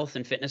health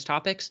and fitness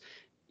topics,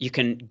 you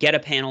can get a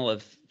panel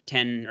of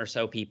 10 or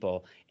so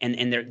people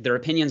and their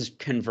opinions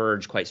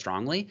converge quite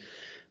strongly.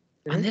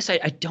 On this, I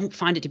don't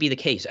find it to be the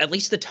case. At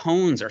least the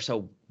tones are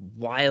so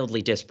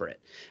wildly disparate.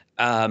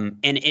 And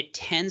it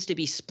tends to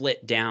be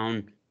split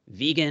down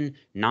vegan,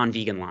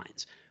 non-vegan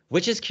lines,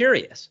 which is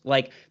curious.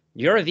 Like,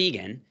 you're a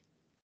vegan.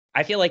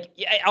 I feel like,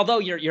 although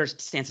your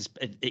stance is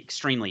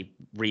extremely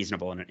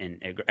reasonable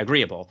and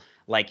agreeable,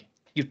 like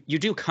you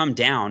do come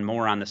down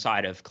more on the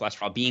side of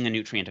cholesterol being a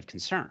nutrient of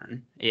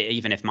concern,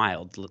 even if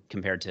mild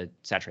compared to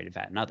saturated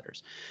fat and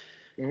others.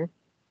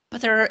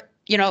 But there are,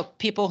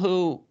 people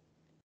who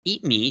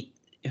eat meat,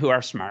 who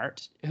are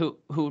smart, who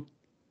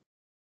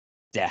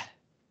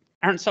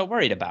aren't so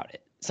worried about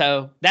it.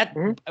 So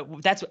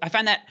that's I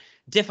find that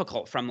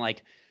difficult from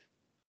like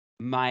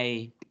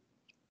my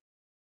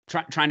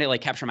trying to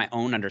like capture my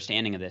own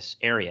understanding of this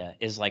area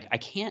is like I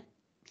can't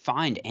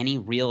find any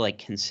real like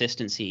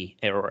consistency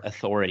or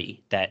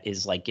authority that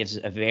is like gives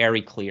a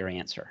very clear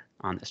answer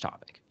on this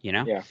topic,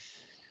 Yeah.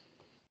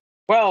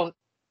 Well,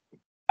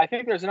 I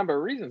think there's a number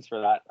of reasons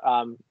for that.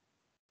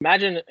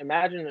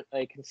 Imagine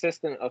a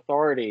consistent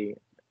authority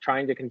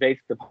trying to convey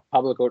to the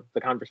public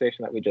the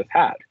conversation that we just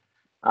had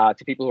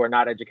to people who are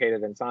not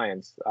educated in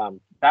science.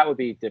 That would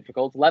be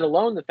difficult, let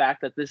alone the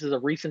fact that this is a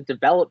recent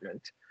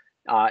development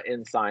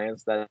in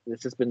science that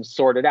this has been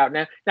sorted out.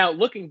 Now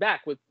looking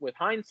back with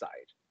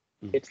hindsight,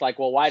 it's like,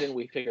 well, why didn't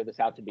we figure this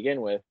out to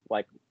begin with?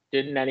 Like,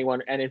 didn't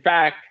anyone? And in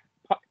fact,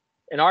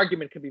 an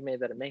argument could be made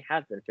that it may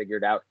have been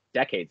figured out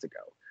decades ago,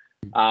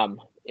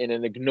 in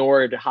an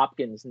ignored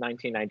Hopkins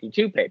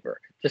 1992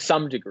 paper to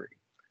some degree.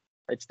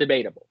 It's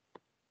debatable,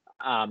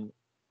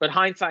 but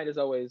hindsight is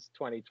always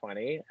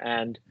 2020,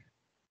 and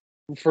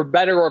for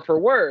better or for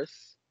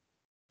worse,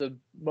 the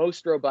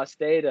most robust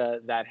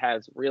data that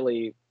has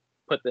really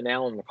put the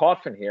nail in the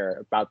coffin here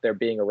about there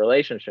being a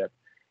relationship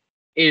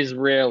is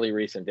really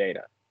recent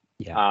data.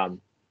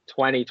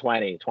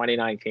 2020,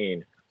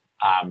 2019.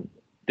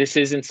 This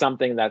isn't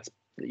something that's,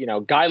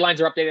 guidelines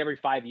are updated every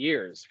 5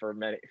 years for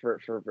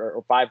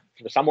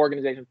some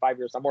organizations, 5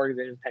 years, some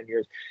organizations, 10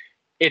 years.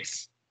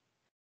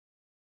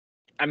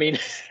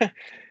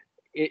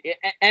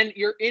 And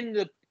you're in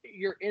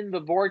the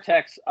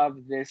vortex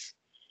of this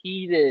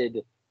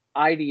heated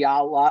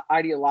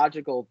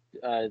ideological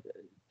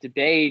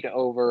debate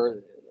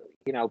over,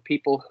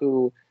 people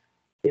who,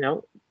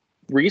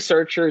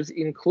 researchers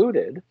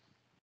included,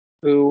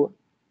 who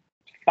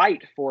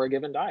fight for a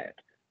given diet.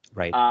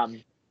 Right.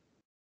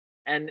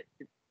 And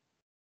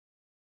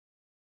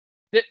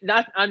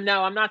I'm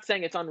not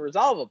saying it's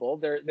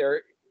unresolvable.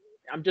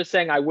 I'm just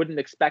saying I wouldn't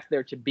expect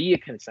there to be a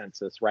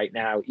consensus right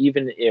now,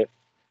 even if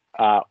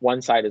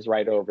one side is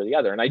right over the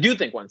other. And I do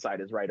think one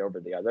side is right over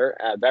the other,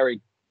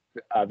 very,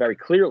 very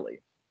clearly.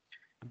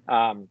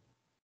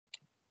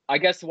 I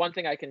guess one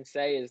thing I can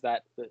say is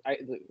that,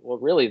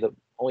 really the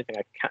only thing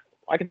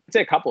I can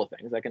say a couple of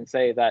things. I can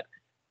say that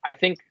I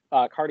think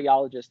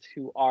cardiologists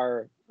who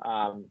are,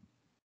 I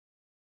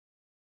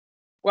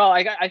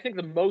think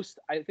the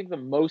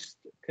most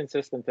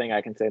consistent thing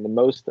I can say, the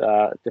most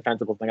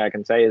defensible thing I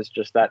can say is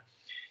just that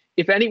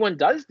if anyone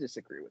does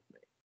disagree with me,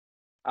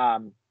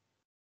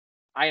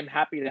 I am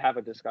happy to have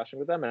a discussion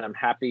with them, and I'm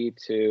happy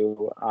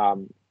to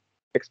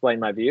explain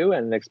my view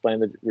and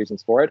explain the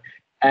reasons for it.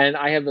 And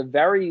I have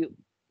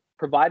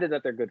provided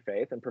that they're good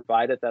faith and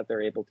provided that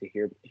they're able to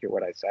hear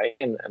what I say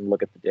and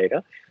look at the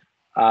data,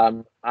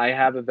 I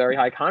have a very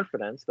high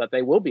confidence that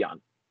they will be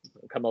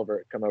come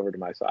over to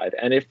my side.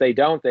 And if they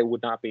don't, they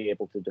would not be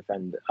able to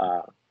defend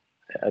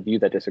a view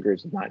that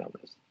disagrees with mine on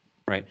this.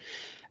 Right.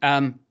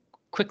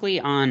 Quickly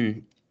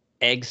on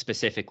eggs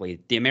specifically,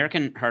 the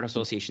American Heart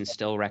Association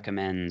still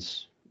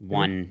recommends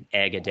one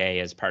egg a day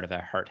as part of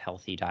a heart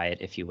healthy diet,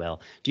 if you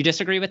will. Do you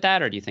disagree with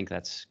that, or do you think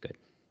that's good?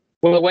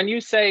 Well, when you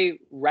say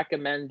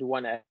recommend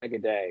one egg a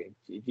day,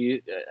 do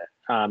you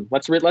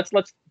let's read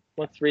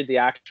the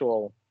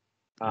actual.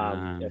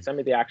 Send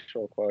me the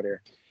actual quote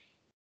here.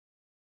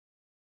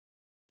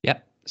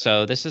 Yep.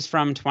 So this is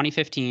from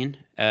 2015.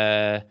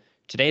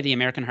 Today, the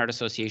American Heart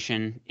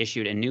Association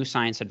issued a new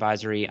science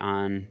advisory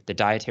on the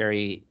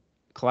dietary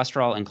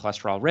cholesterol and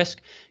cholesterol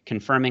risk,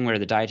 confirming where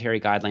the Dietary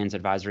Guidelines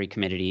Advisory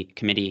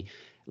Committee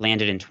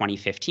landed in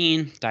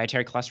 2015.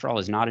 Dietary cholesterol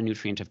is not a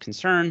nutrient of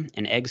concern,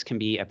 and eggs can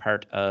be a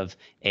part of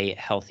a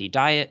healthy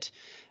diet.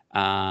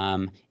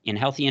 In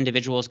healthy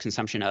individuals,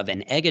 consumption of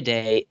an egg a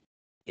day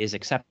is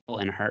acceptable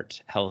in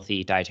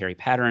heart-healthy dietary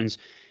patterns.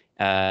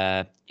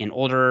 In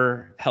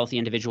older, healthy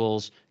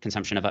individuals,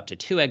 consumption of up to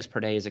 2 eggs per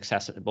day is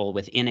accessible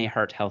within a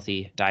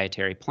heart-healthy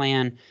dietary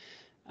plan.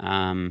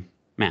 There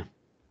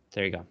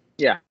you go.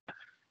 Yeah.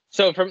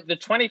 So from the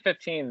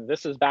 2015,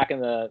 this is back in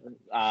the.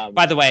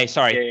 By the way,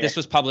 sorry, this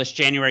was published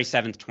January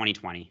 7th,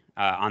 2020,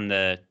 on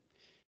the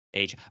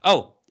age.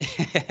 Oh.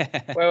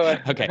 wait.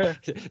 Okay.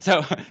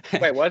 So.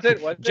 Wait, was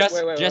it?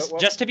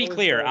 Just to be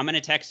clear, I'm going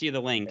to text you the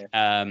link.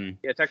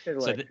 Text me the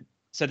link.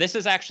 So this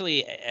is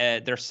actually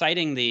they're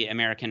citing the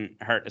American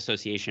Heart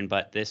Association,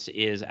 but this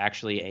is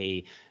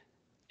actually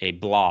a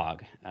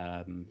blog.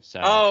 A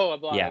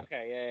blog. Yeah.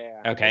 Okay.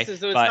 Yeah. Okay. So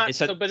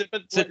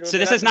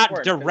this is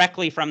not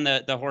directly from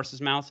the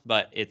horse's mouth,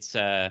 but it's.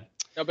 No,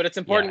 but it's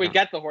important we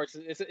get the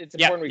horses. It's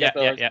important we get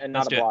the horses and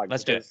not a blog.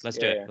 Let's do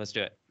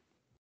it.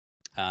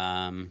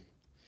 Yeah.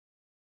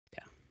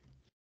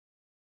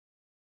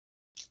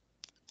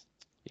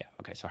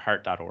 Okay. So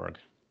heart.org.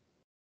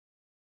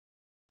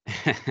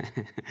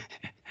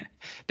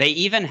 They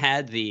even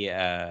had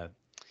the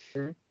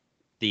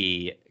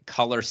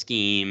color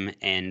scheme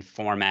and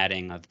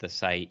formatting of the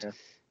site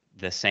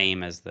the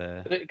same as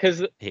the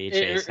because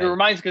it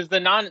reminds because the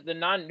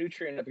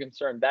non-nutrient of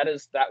concern that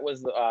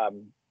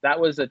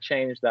was a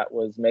change that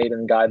was made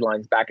in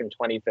guidelines back in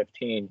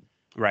 2015,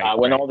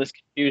 when all this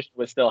confusion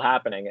was still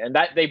happening, and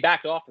that they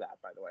backed off that,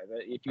 by the way.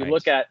 If you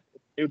look at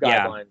new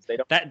guidelines, they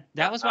don't.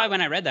 That was why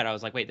when I read that I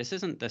was like, wait, this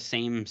isn't the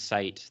same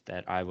site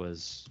that I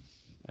was.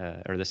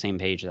 Or the same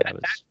page that I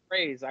was. That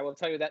phrase, I will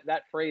tell you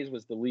that phrase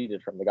was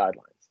deleted from the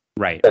guidelines.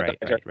 Right. Okay,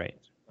 let's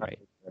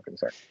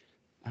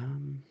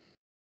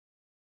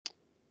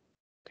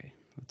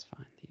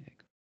find the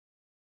egg.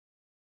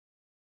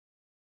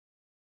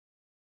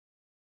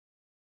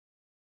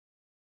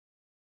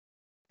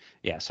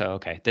 Yeah. So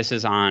this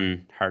is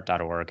on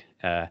heart.org.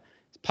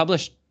 It's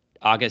published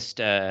August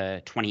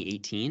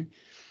 2018.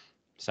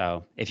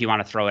 So if you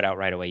want to throw it out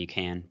right away, you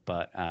can.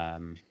 But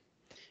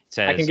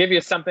I can give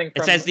you something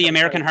from, it says the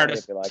American Heart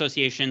like.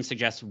 Association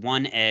suggests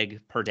 1 egg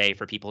per day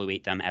for people who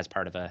eat them as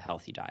part of a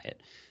healthy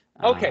diet.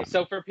 Okay,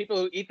 so for people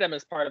who eat them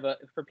as part of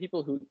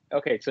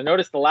so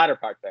notice the latter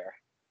part there.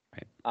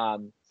 Right.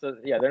 So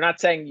yeah, they're not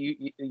saying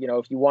you know,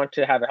 if you want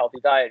to have a healthy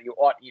diet, you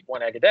ought to eat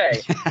 1 egg a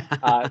day.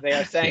 They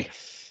are saying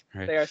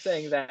Right. they are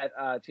saying that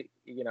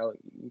you know,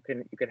 you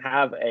can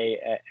have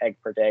a egg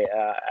per day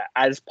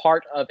as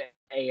part of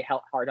a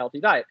heart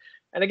healthy diet.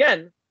 And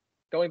again,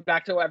 going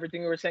back to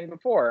everything we were saying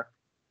before,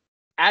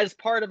 as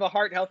part of a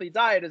heart healthy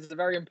diet is a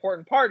very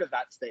important part of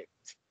that statement.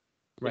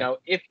 You know,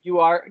 if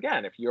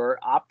you're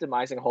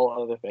optimizing whole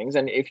other things,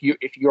 and if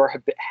you're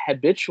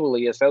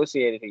habitually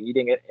associated to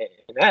eating an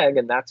egg,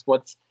 and that's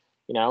what's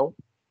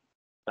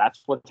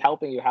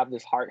helping you have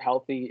this heart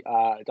healthy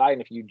diet.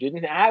 And if you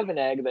didn't have an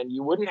egg, then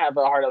you wouldn't have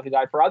a heart healthy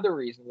diet for other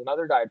reasons, and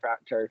other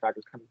dietary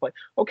factors come into play.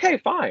 Okay,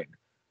 fine.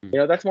 You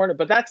know, that's more,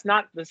 but that's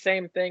not the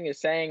same thing as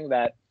saying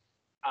that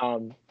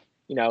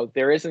you know,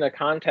 there isn't a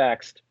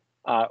context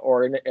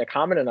or a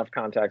common enough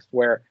context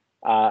where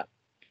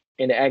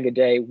an egg a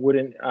day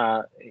wouldn't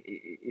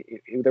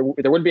there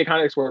wouldn't be a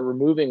context where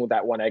removing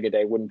that 1 egg a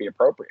day wouldn't be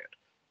appropriate.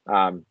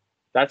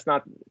 That's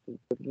not,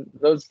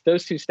 those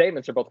two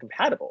statements are both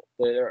compatible,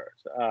 or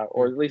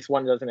at least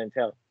one doesn't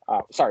entail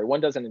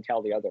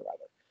the other,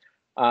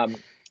 rather.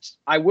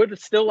 I would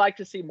still like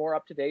to see more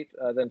up to date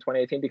than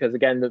 2018, because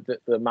again, the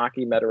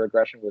Maki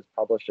meta-regression was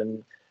published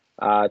in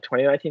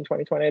 2019,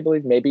 2020, I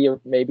believe,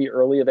 maybe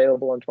early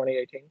available in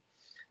 2018.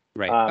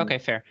 Right. Okay,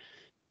 fair.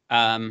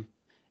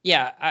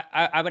 Yeah,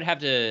 I would have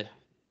to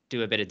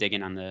do a bit of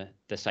digging on the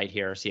site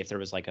here, see if there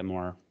was like a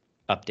more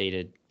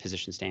updated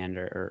position stand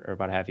or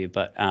what have you.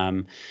 But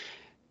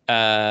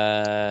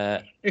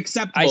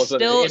acceptable. I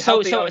still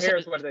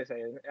here's what they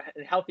say: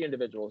 in healthy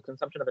individuals,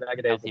 consumption of an egg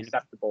a day is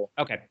acceptable.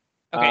 Okay.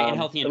 In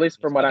healthy, at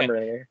least from what I'm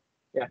reading.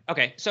 Yeah.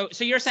 Okay. So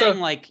you're saying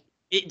like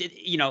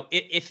you know,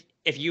 if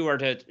you were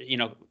to, you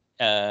know,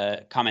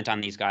 comment on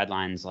these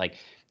guidelines, like,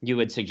 you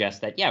would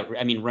suggest that, yeah,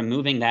 I mean,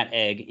 removing that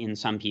egg in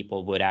some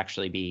people would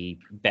actually be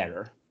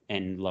better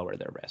and lower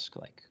their risk.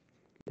 Like,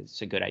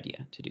 it's a good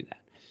idea to do that.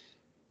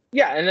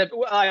 Yeah, and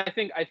I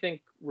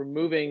think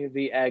removing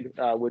the egg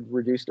would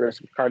reduce the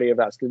risk of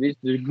cardiovascular disease.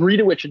 The degree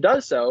to which it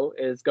does so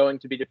is going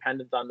to be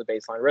dependent on the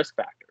baseline risk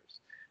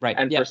factors. Right.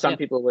 And for some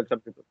people, some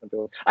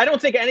people. I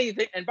don't think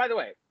anything. And by the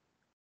way,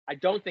 I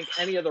don't think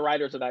any of the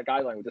writers of that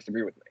guideline would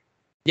disagree with me.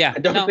 Yeah. I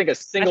don't think a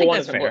single one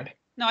of them would.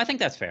 No, I think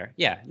that's fair.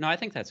 Yeah, no, I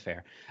think that's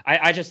fair.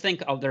 I just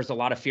think there's a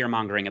lot of fear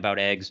mongering about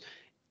eggs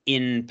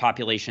in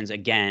populations,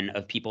 again,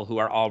 of people who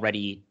are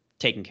already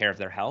taking care of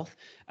their health.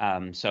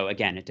 So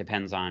again, it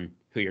depends on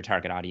who your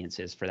target audience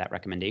is for that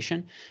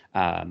recommendation.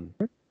 But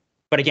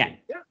again,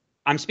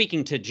 I'm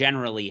speaking to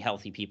generally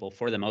healthy people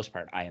for the most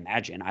part, I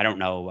imagine. I don't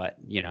know what,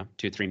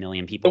 2-3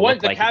 million people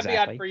look like exactly.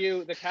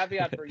 The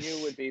caveat for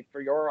you would be,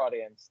 for your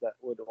audience, that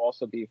would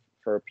also be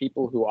for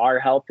people who are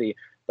healthy,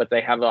 but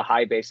they have a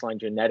high baseline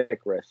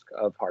genetic risk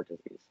of heart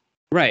disease.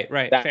 Right.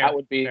 That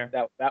would be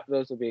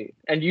those would be,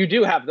 and you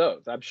do have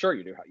those. I'm sure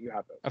you do. You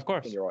have those. Of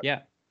course. In your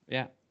audience.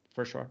 Yeah,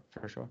 for sure.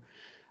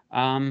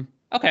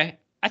 Okay.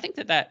 I think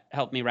that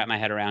helped me wrap my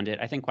head around it.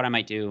 I think what I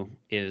might do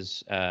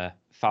is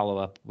follow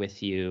up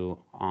with you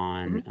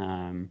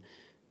on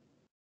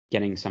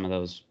getting some of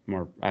those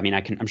more. I mean,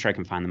 I'm sure I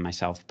can find them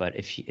myself, but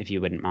if you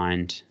wouldn't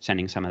mind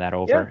sending some of that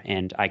over,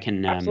 and I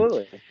can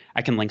absolutely.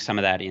 I can link some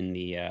of that in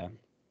the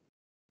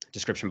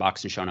description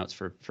box and show notes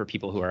for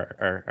people who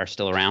are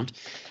still around.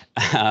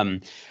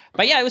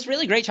 But yeah, it was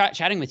really great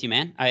chatting with you,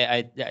 man.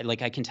 I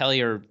can tell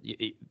you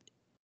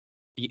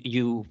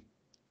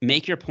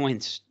make your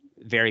points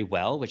very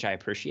well, which I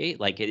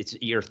appreciate. Like, it's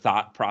your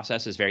thought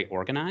process is very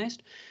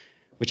organized,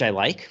 which I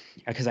like,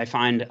 because I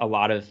find a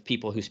lot of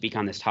people who speak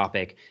on this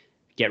topic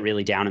get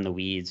really down in the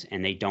weeds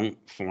and they don't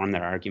form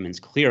their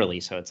arguments clearly.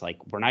 So it's like,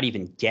 we're not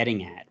even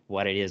getting at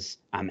what it is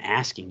I'm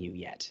asking you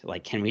yet.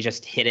 Like, can we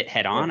just hit it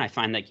head on? I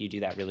find that you do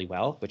that really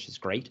well, which is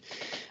great.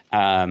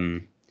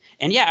 And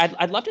yeah,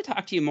 I'd love to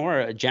talk to you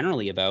more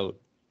generally about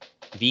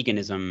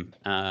veganism.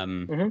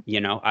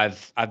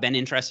 I've been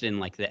interested in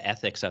like the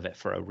ethics of it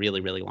for a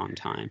really, really long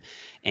time,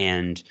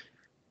 and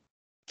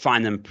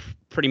find them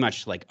pretty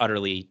much like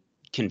utterly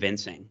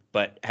convincing,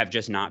 but have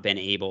just not been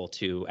able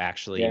to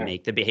actually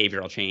make the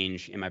behavioral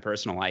change in my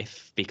personal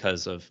life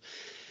because of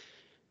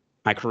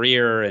my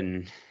career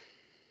and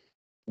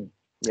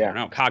I don't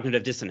know,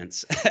 cognitive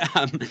dissonance.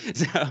 I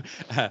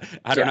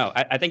don't know.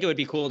 I think it would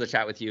be cool to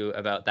chat with you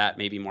about that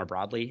maybe more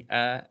broadly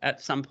at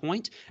some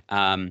point.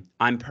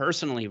 I'm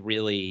personally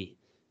really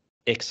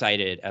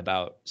excited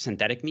about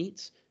synthetic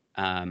meats.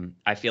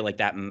 I feel like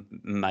that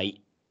might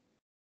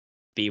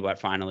be what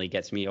finally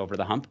gets me over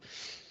the hump.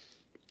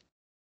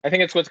 I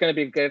think it's what's going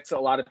to gets a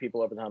lot of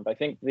people over the hump. I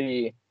think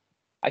the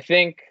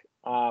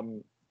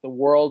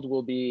world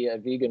will be a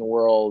vegan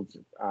world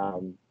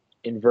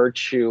in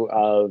virtue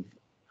of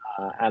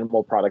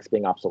animal products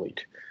being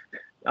obsolete.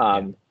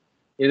 In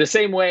the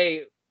same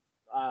way,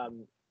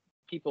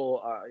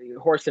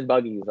 horse and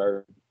buggies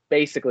are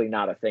basically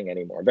not a thing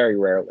anymore, very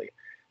rarely.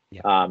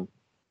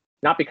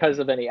 not because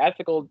of any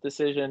ethical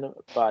decision,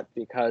 but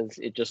because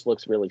it just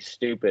looks really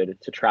stupid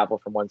to travel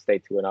from one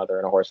state to another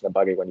in a horse and a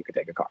buggy when you could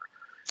take a car.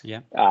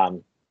 Yeah.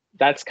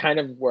 That's kind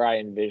of where I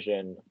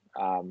envision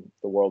the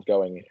world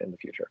going in the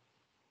future.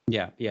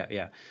 Yeah.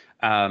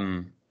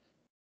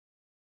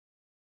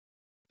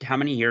 How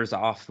many years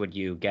off would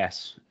you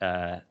guess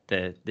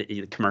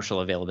the commercial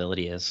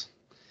availability is?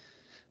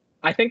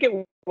 I think it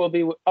will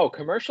be.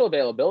 Commercial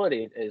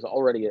availability is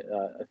already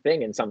a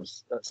thing in some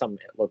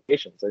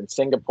locations. In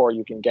Singapore,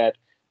 you can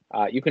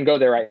go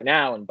there right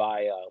now and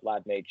buy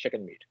lab-made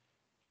chicken meat.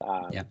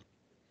 Yeah,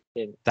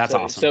 that's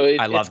awesome. So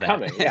I love it's that.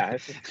 Coming. Yeah,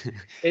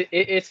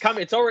 it's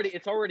coming. It's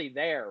already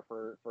there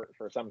for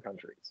some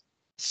countries.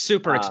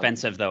 Super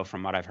expensive though,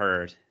 from what I've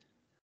heard.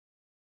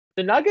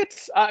 The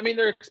nuggets, I mean,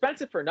 they're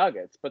expensive for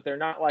nuggets, but they're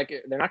not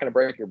going to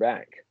break your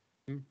bank.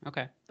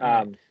 Okay.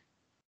 Right.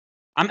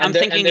 I'm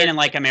thinking in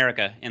like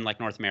America, in like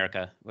North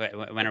America.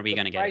 When are we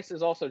going to get it? The price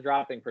is also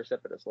dropping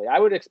precipitously. I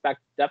would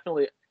expect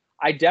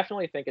I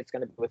definitely think it's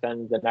going to be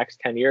within the next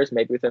 10 years,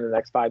 maybe within the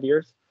next 5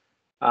 years.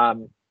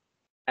 And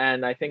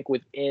I think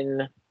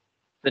within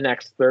the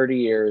next 30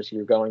 years,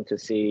 you're going to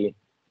see,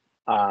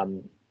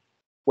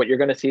 what you're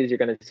going to see is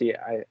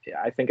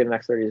I think in the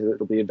next 30 years,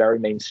 it'll be a very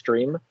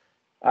mainstream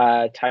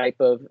type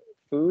of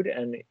food,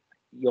 and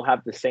you'll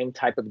have the same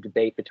type of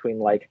debate between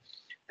like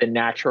the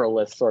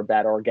naturalists or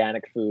bad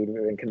organic food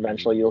and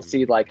conventional. You'll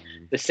see like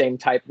the same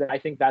type. I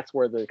think that's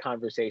where the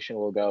conversation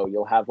will go.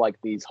 You'll have like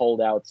these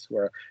holdouts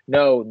where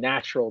no,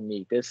 natural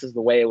meat, this is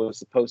the way it was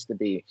supposed to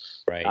be.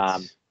 Right.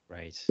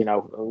 Right. You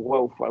know,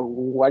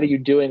 what are you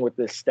doing with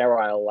this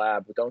sterile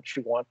lab? Don't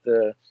you want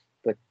the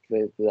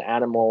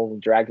animal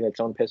dragging its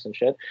own piss and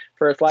shit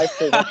for its life?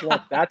 Don't you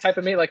want that type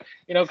of meat? Like,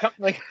 you know,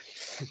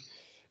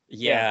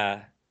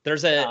 Yeah.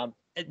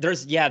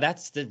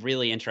 That's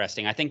really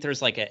interesting. I think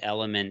there's like an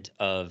element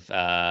of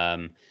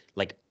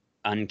like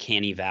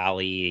uncanny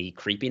valley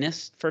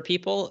creepiness for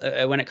people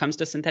when it comes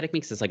to synthetic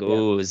meats. It's like,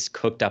 it's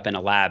cooked up in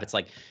a lab. It's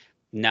like,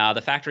 no,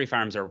 the factory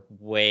farms are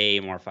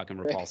way more fucking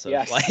repulsive.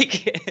 Yes.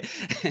 Like,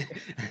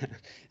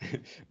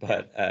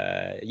 but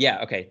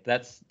okay,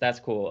 that's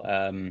cool.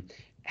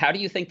 How do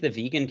you think the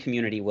vegan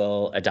community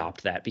will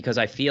adopt that? Because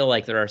I feel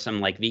like there are some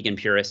like vegan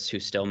purists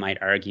who still might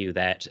argue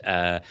that,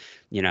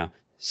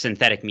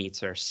 synthetic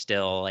meats are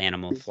still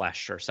animal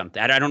flesh or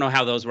something. I don't know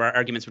how those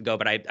arguments would go,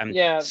 but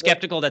I'm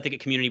skeptical that the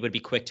community would be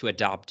quick to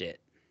adopt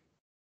it.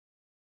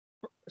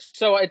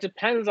 So it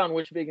depends on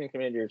which vegan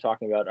community you're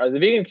talking about. The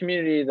vegan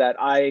community that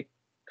I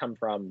come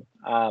from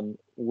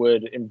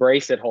would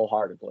embrace it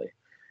wholeheartedly.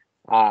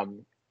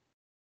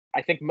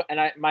 I think,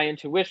 my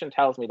intuition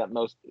tells me that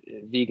most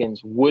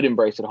vegans would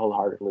embrace it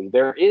wholeheartedly.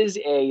 There is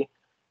a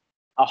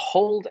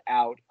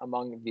holdout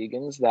among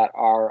vegans that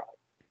are,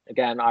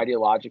 again,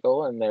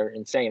 ideological, and they're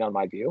insane on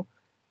my view.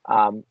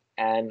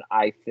 And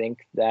I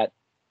think that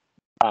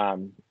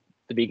the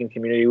vegan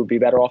community would be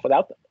better off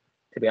without them,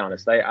 to be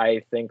honest.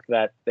 I think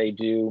that they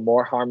do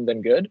more harm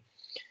than good.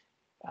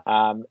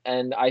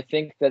 And I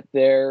think that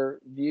their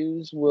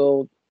views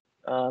will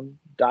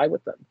die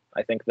with them.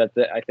 I think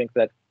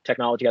that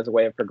technology has a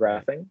way of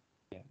progressing,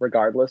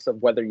 regardless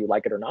of whether you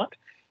like it or not.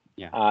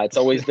 Yeah, it's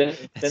always been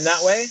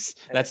that way.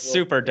 That's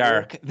super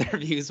dark. Their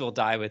views will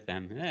die with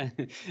them.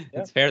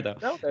 It's fair though.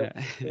 No,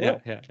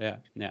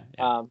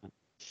 yeah.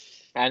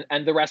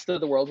 And the rest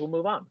of the world will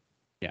move on.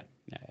 Yeah.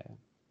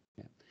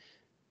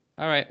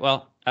 All right.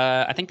 Well,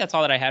 I think that's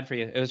all that I had for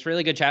you. It was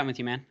really good chatting with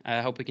you, man.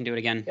 I hope we can do it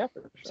again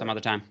some other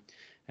time.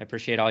 I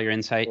appreciate all your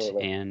insight.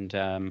 Absolutely. And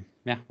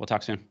we'll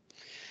talk soon.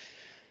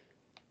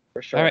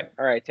 For sure.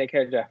 All right. Take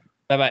care, Jeff.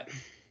 Bye-bye.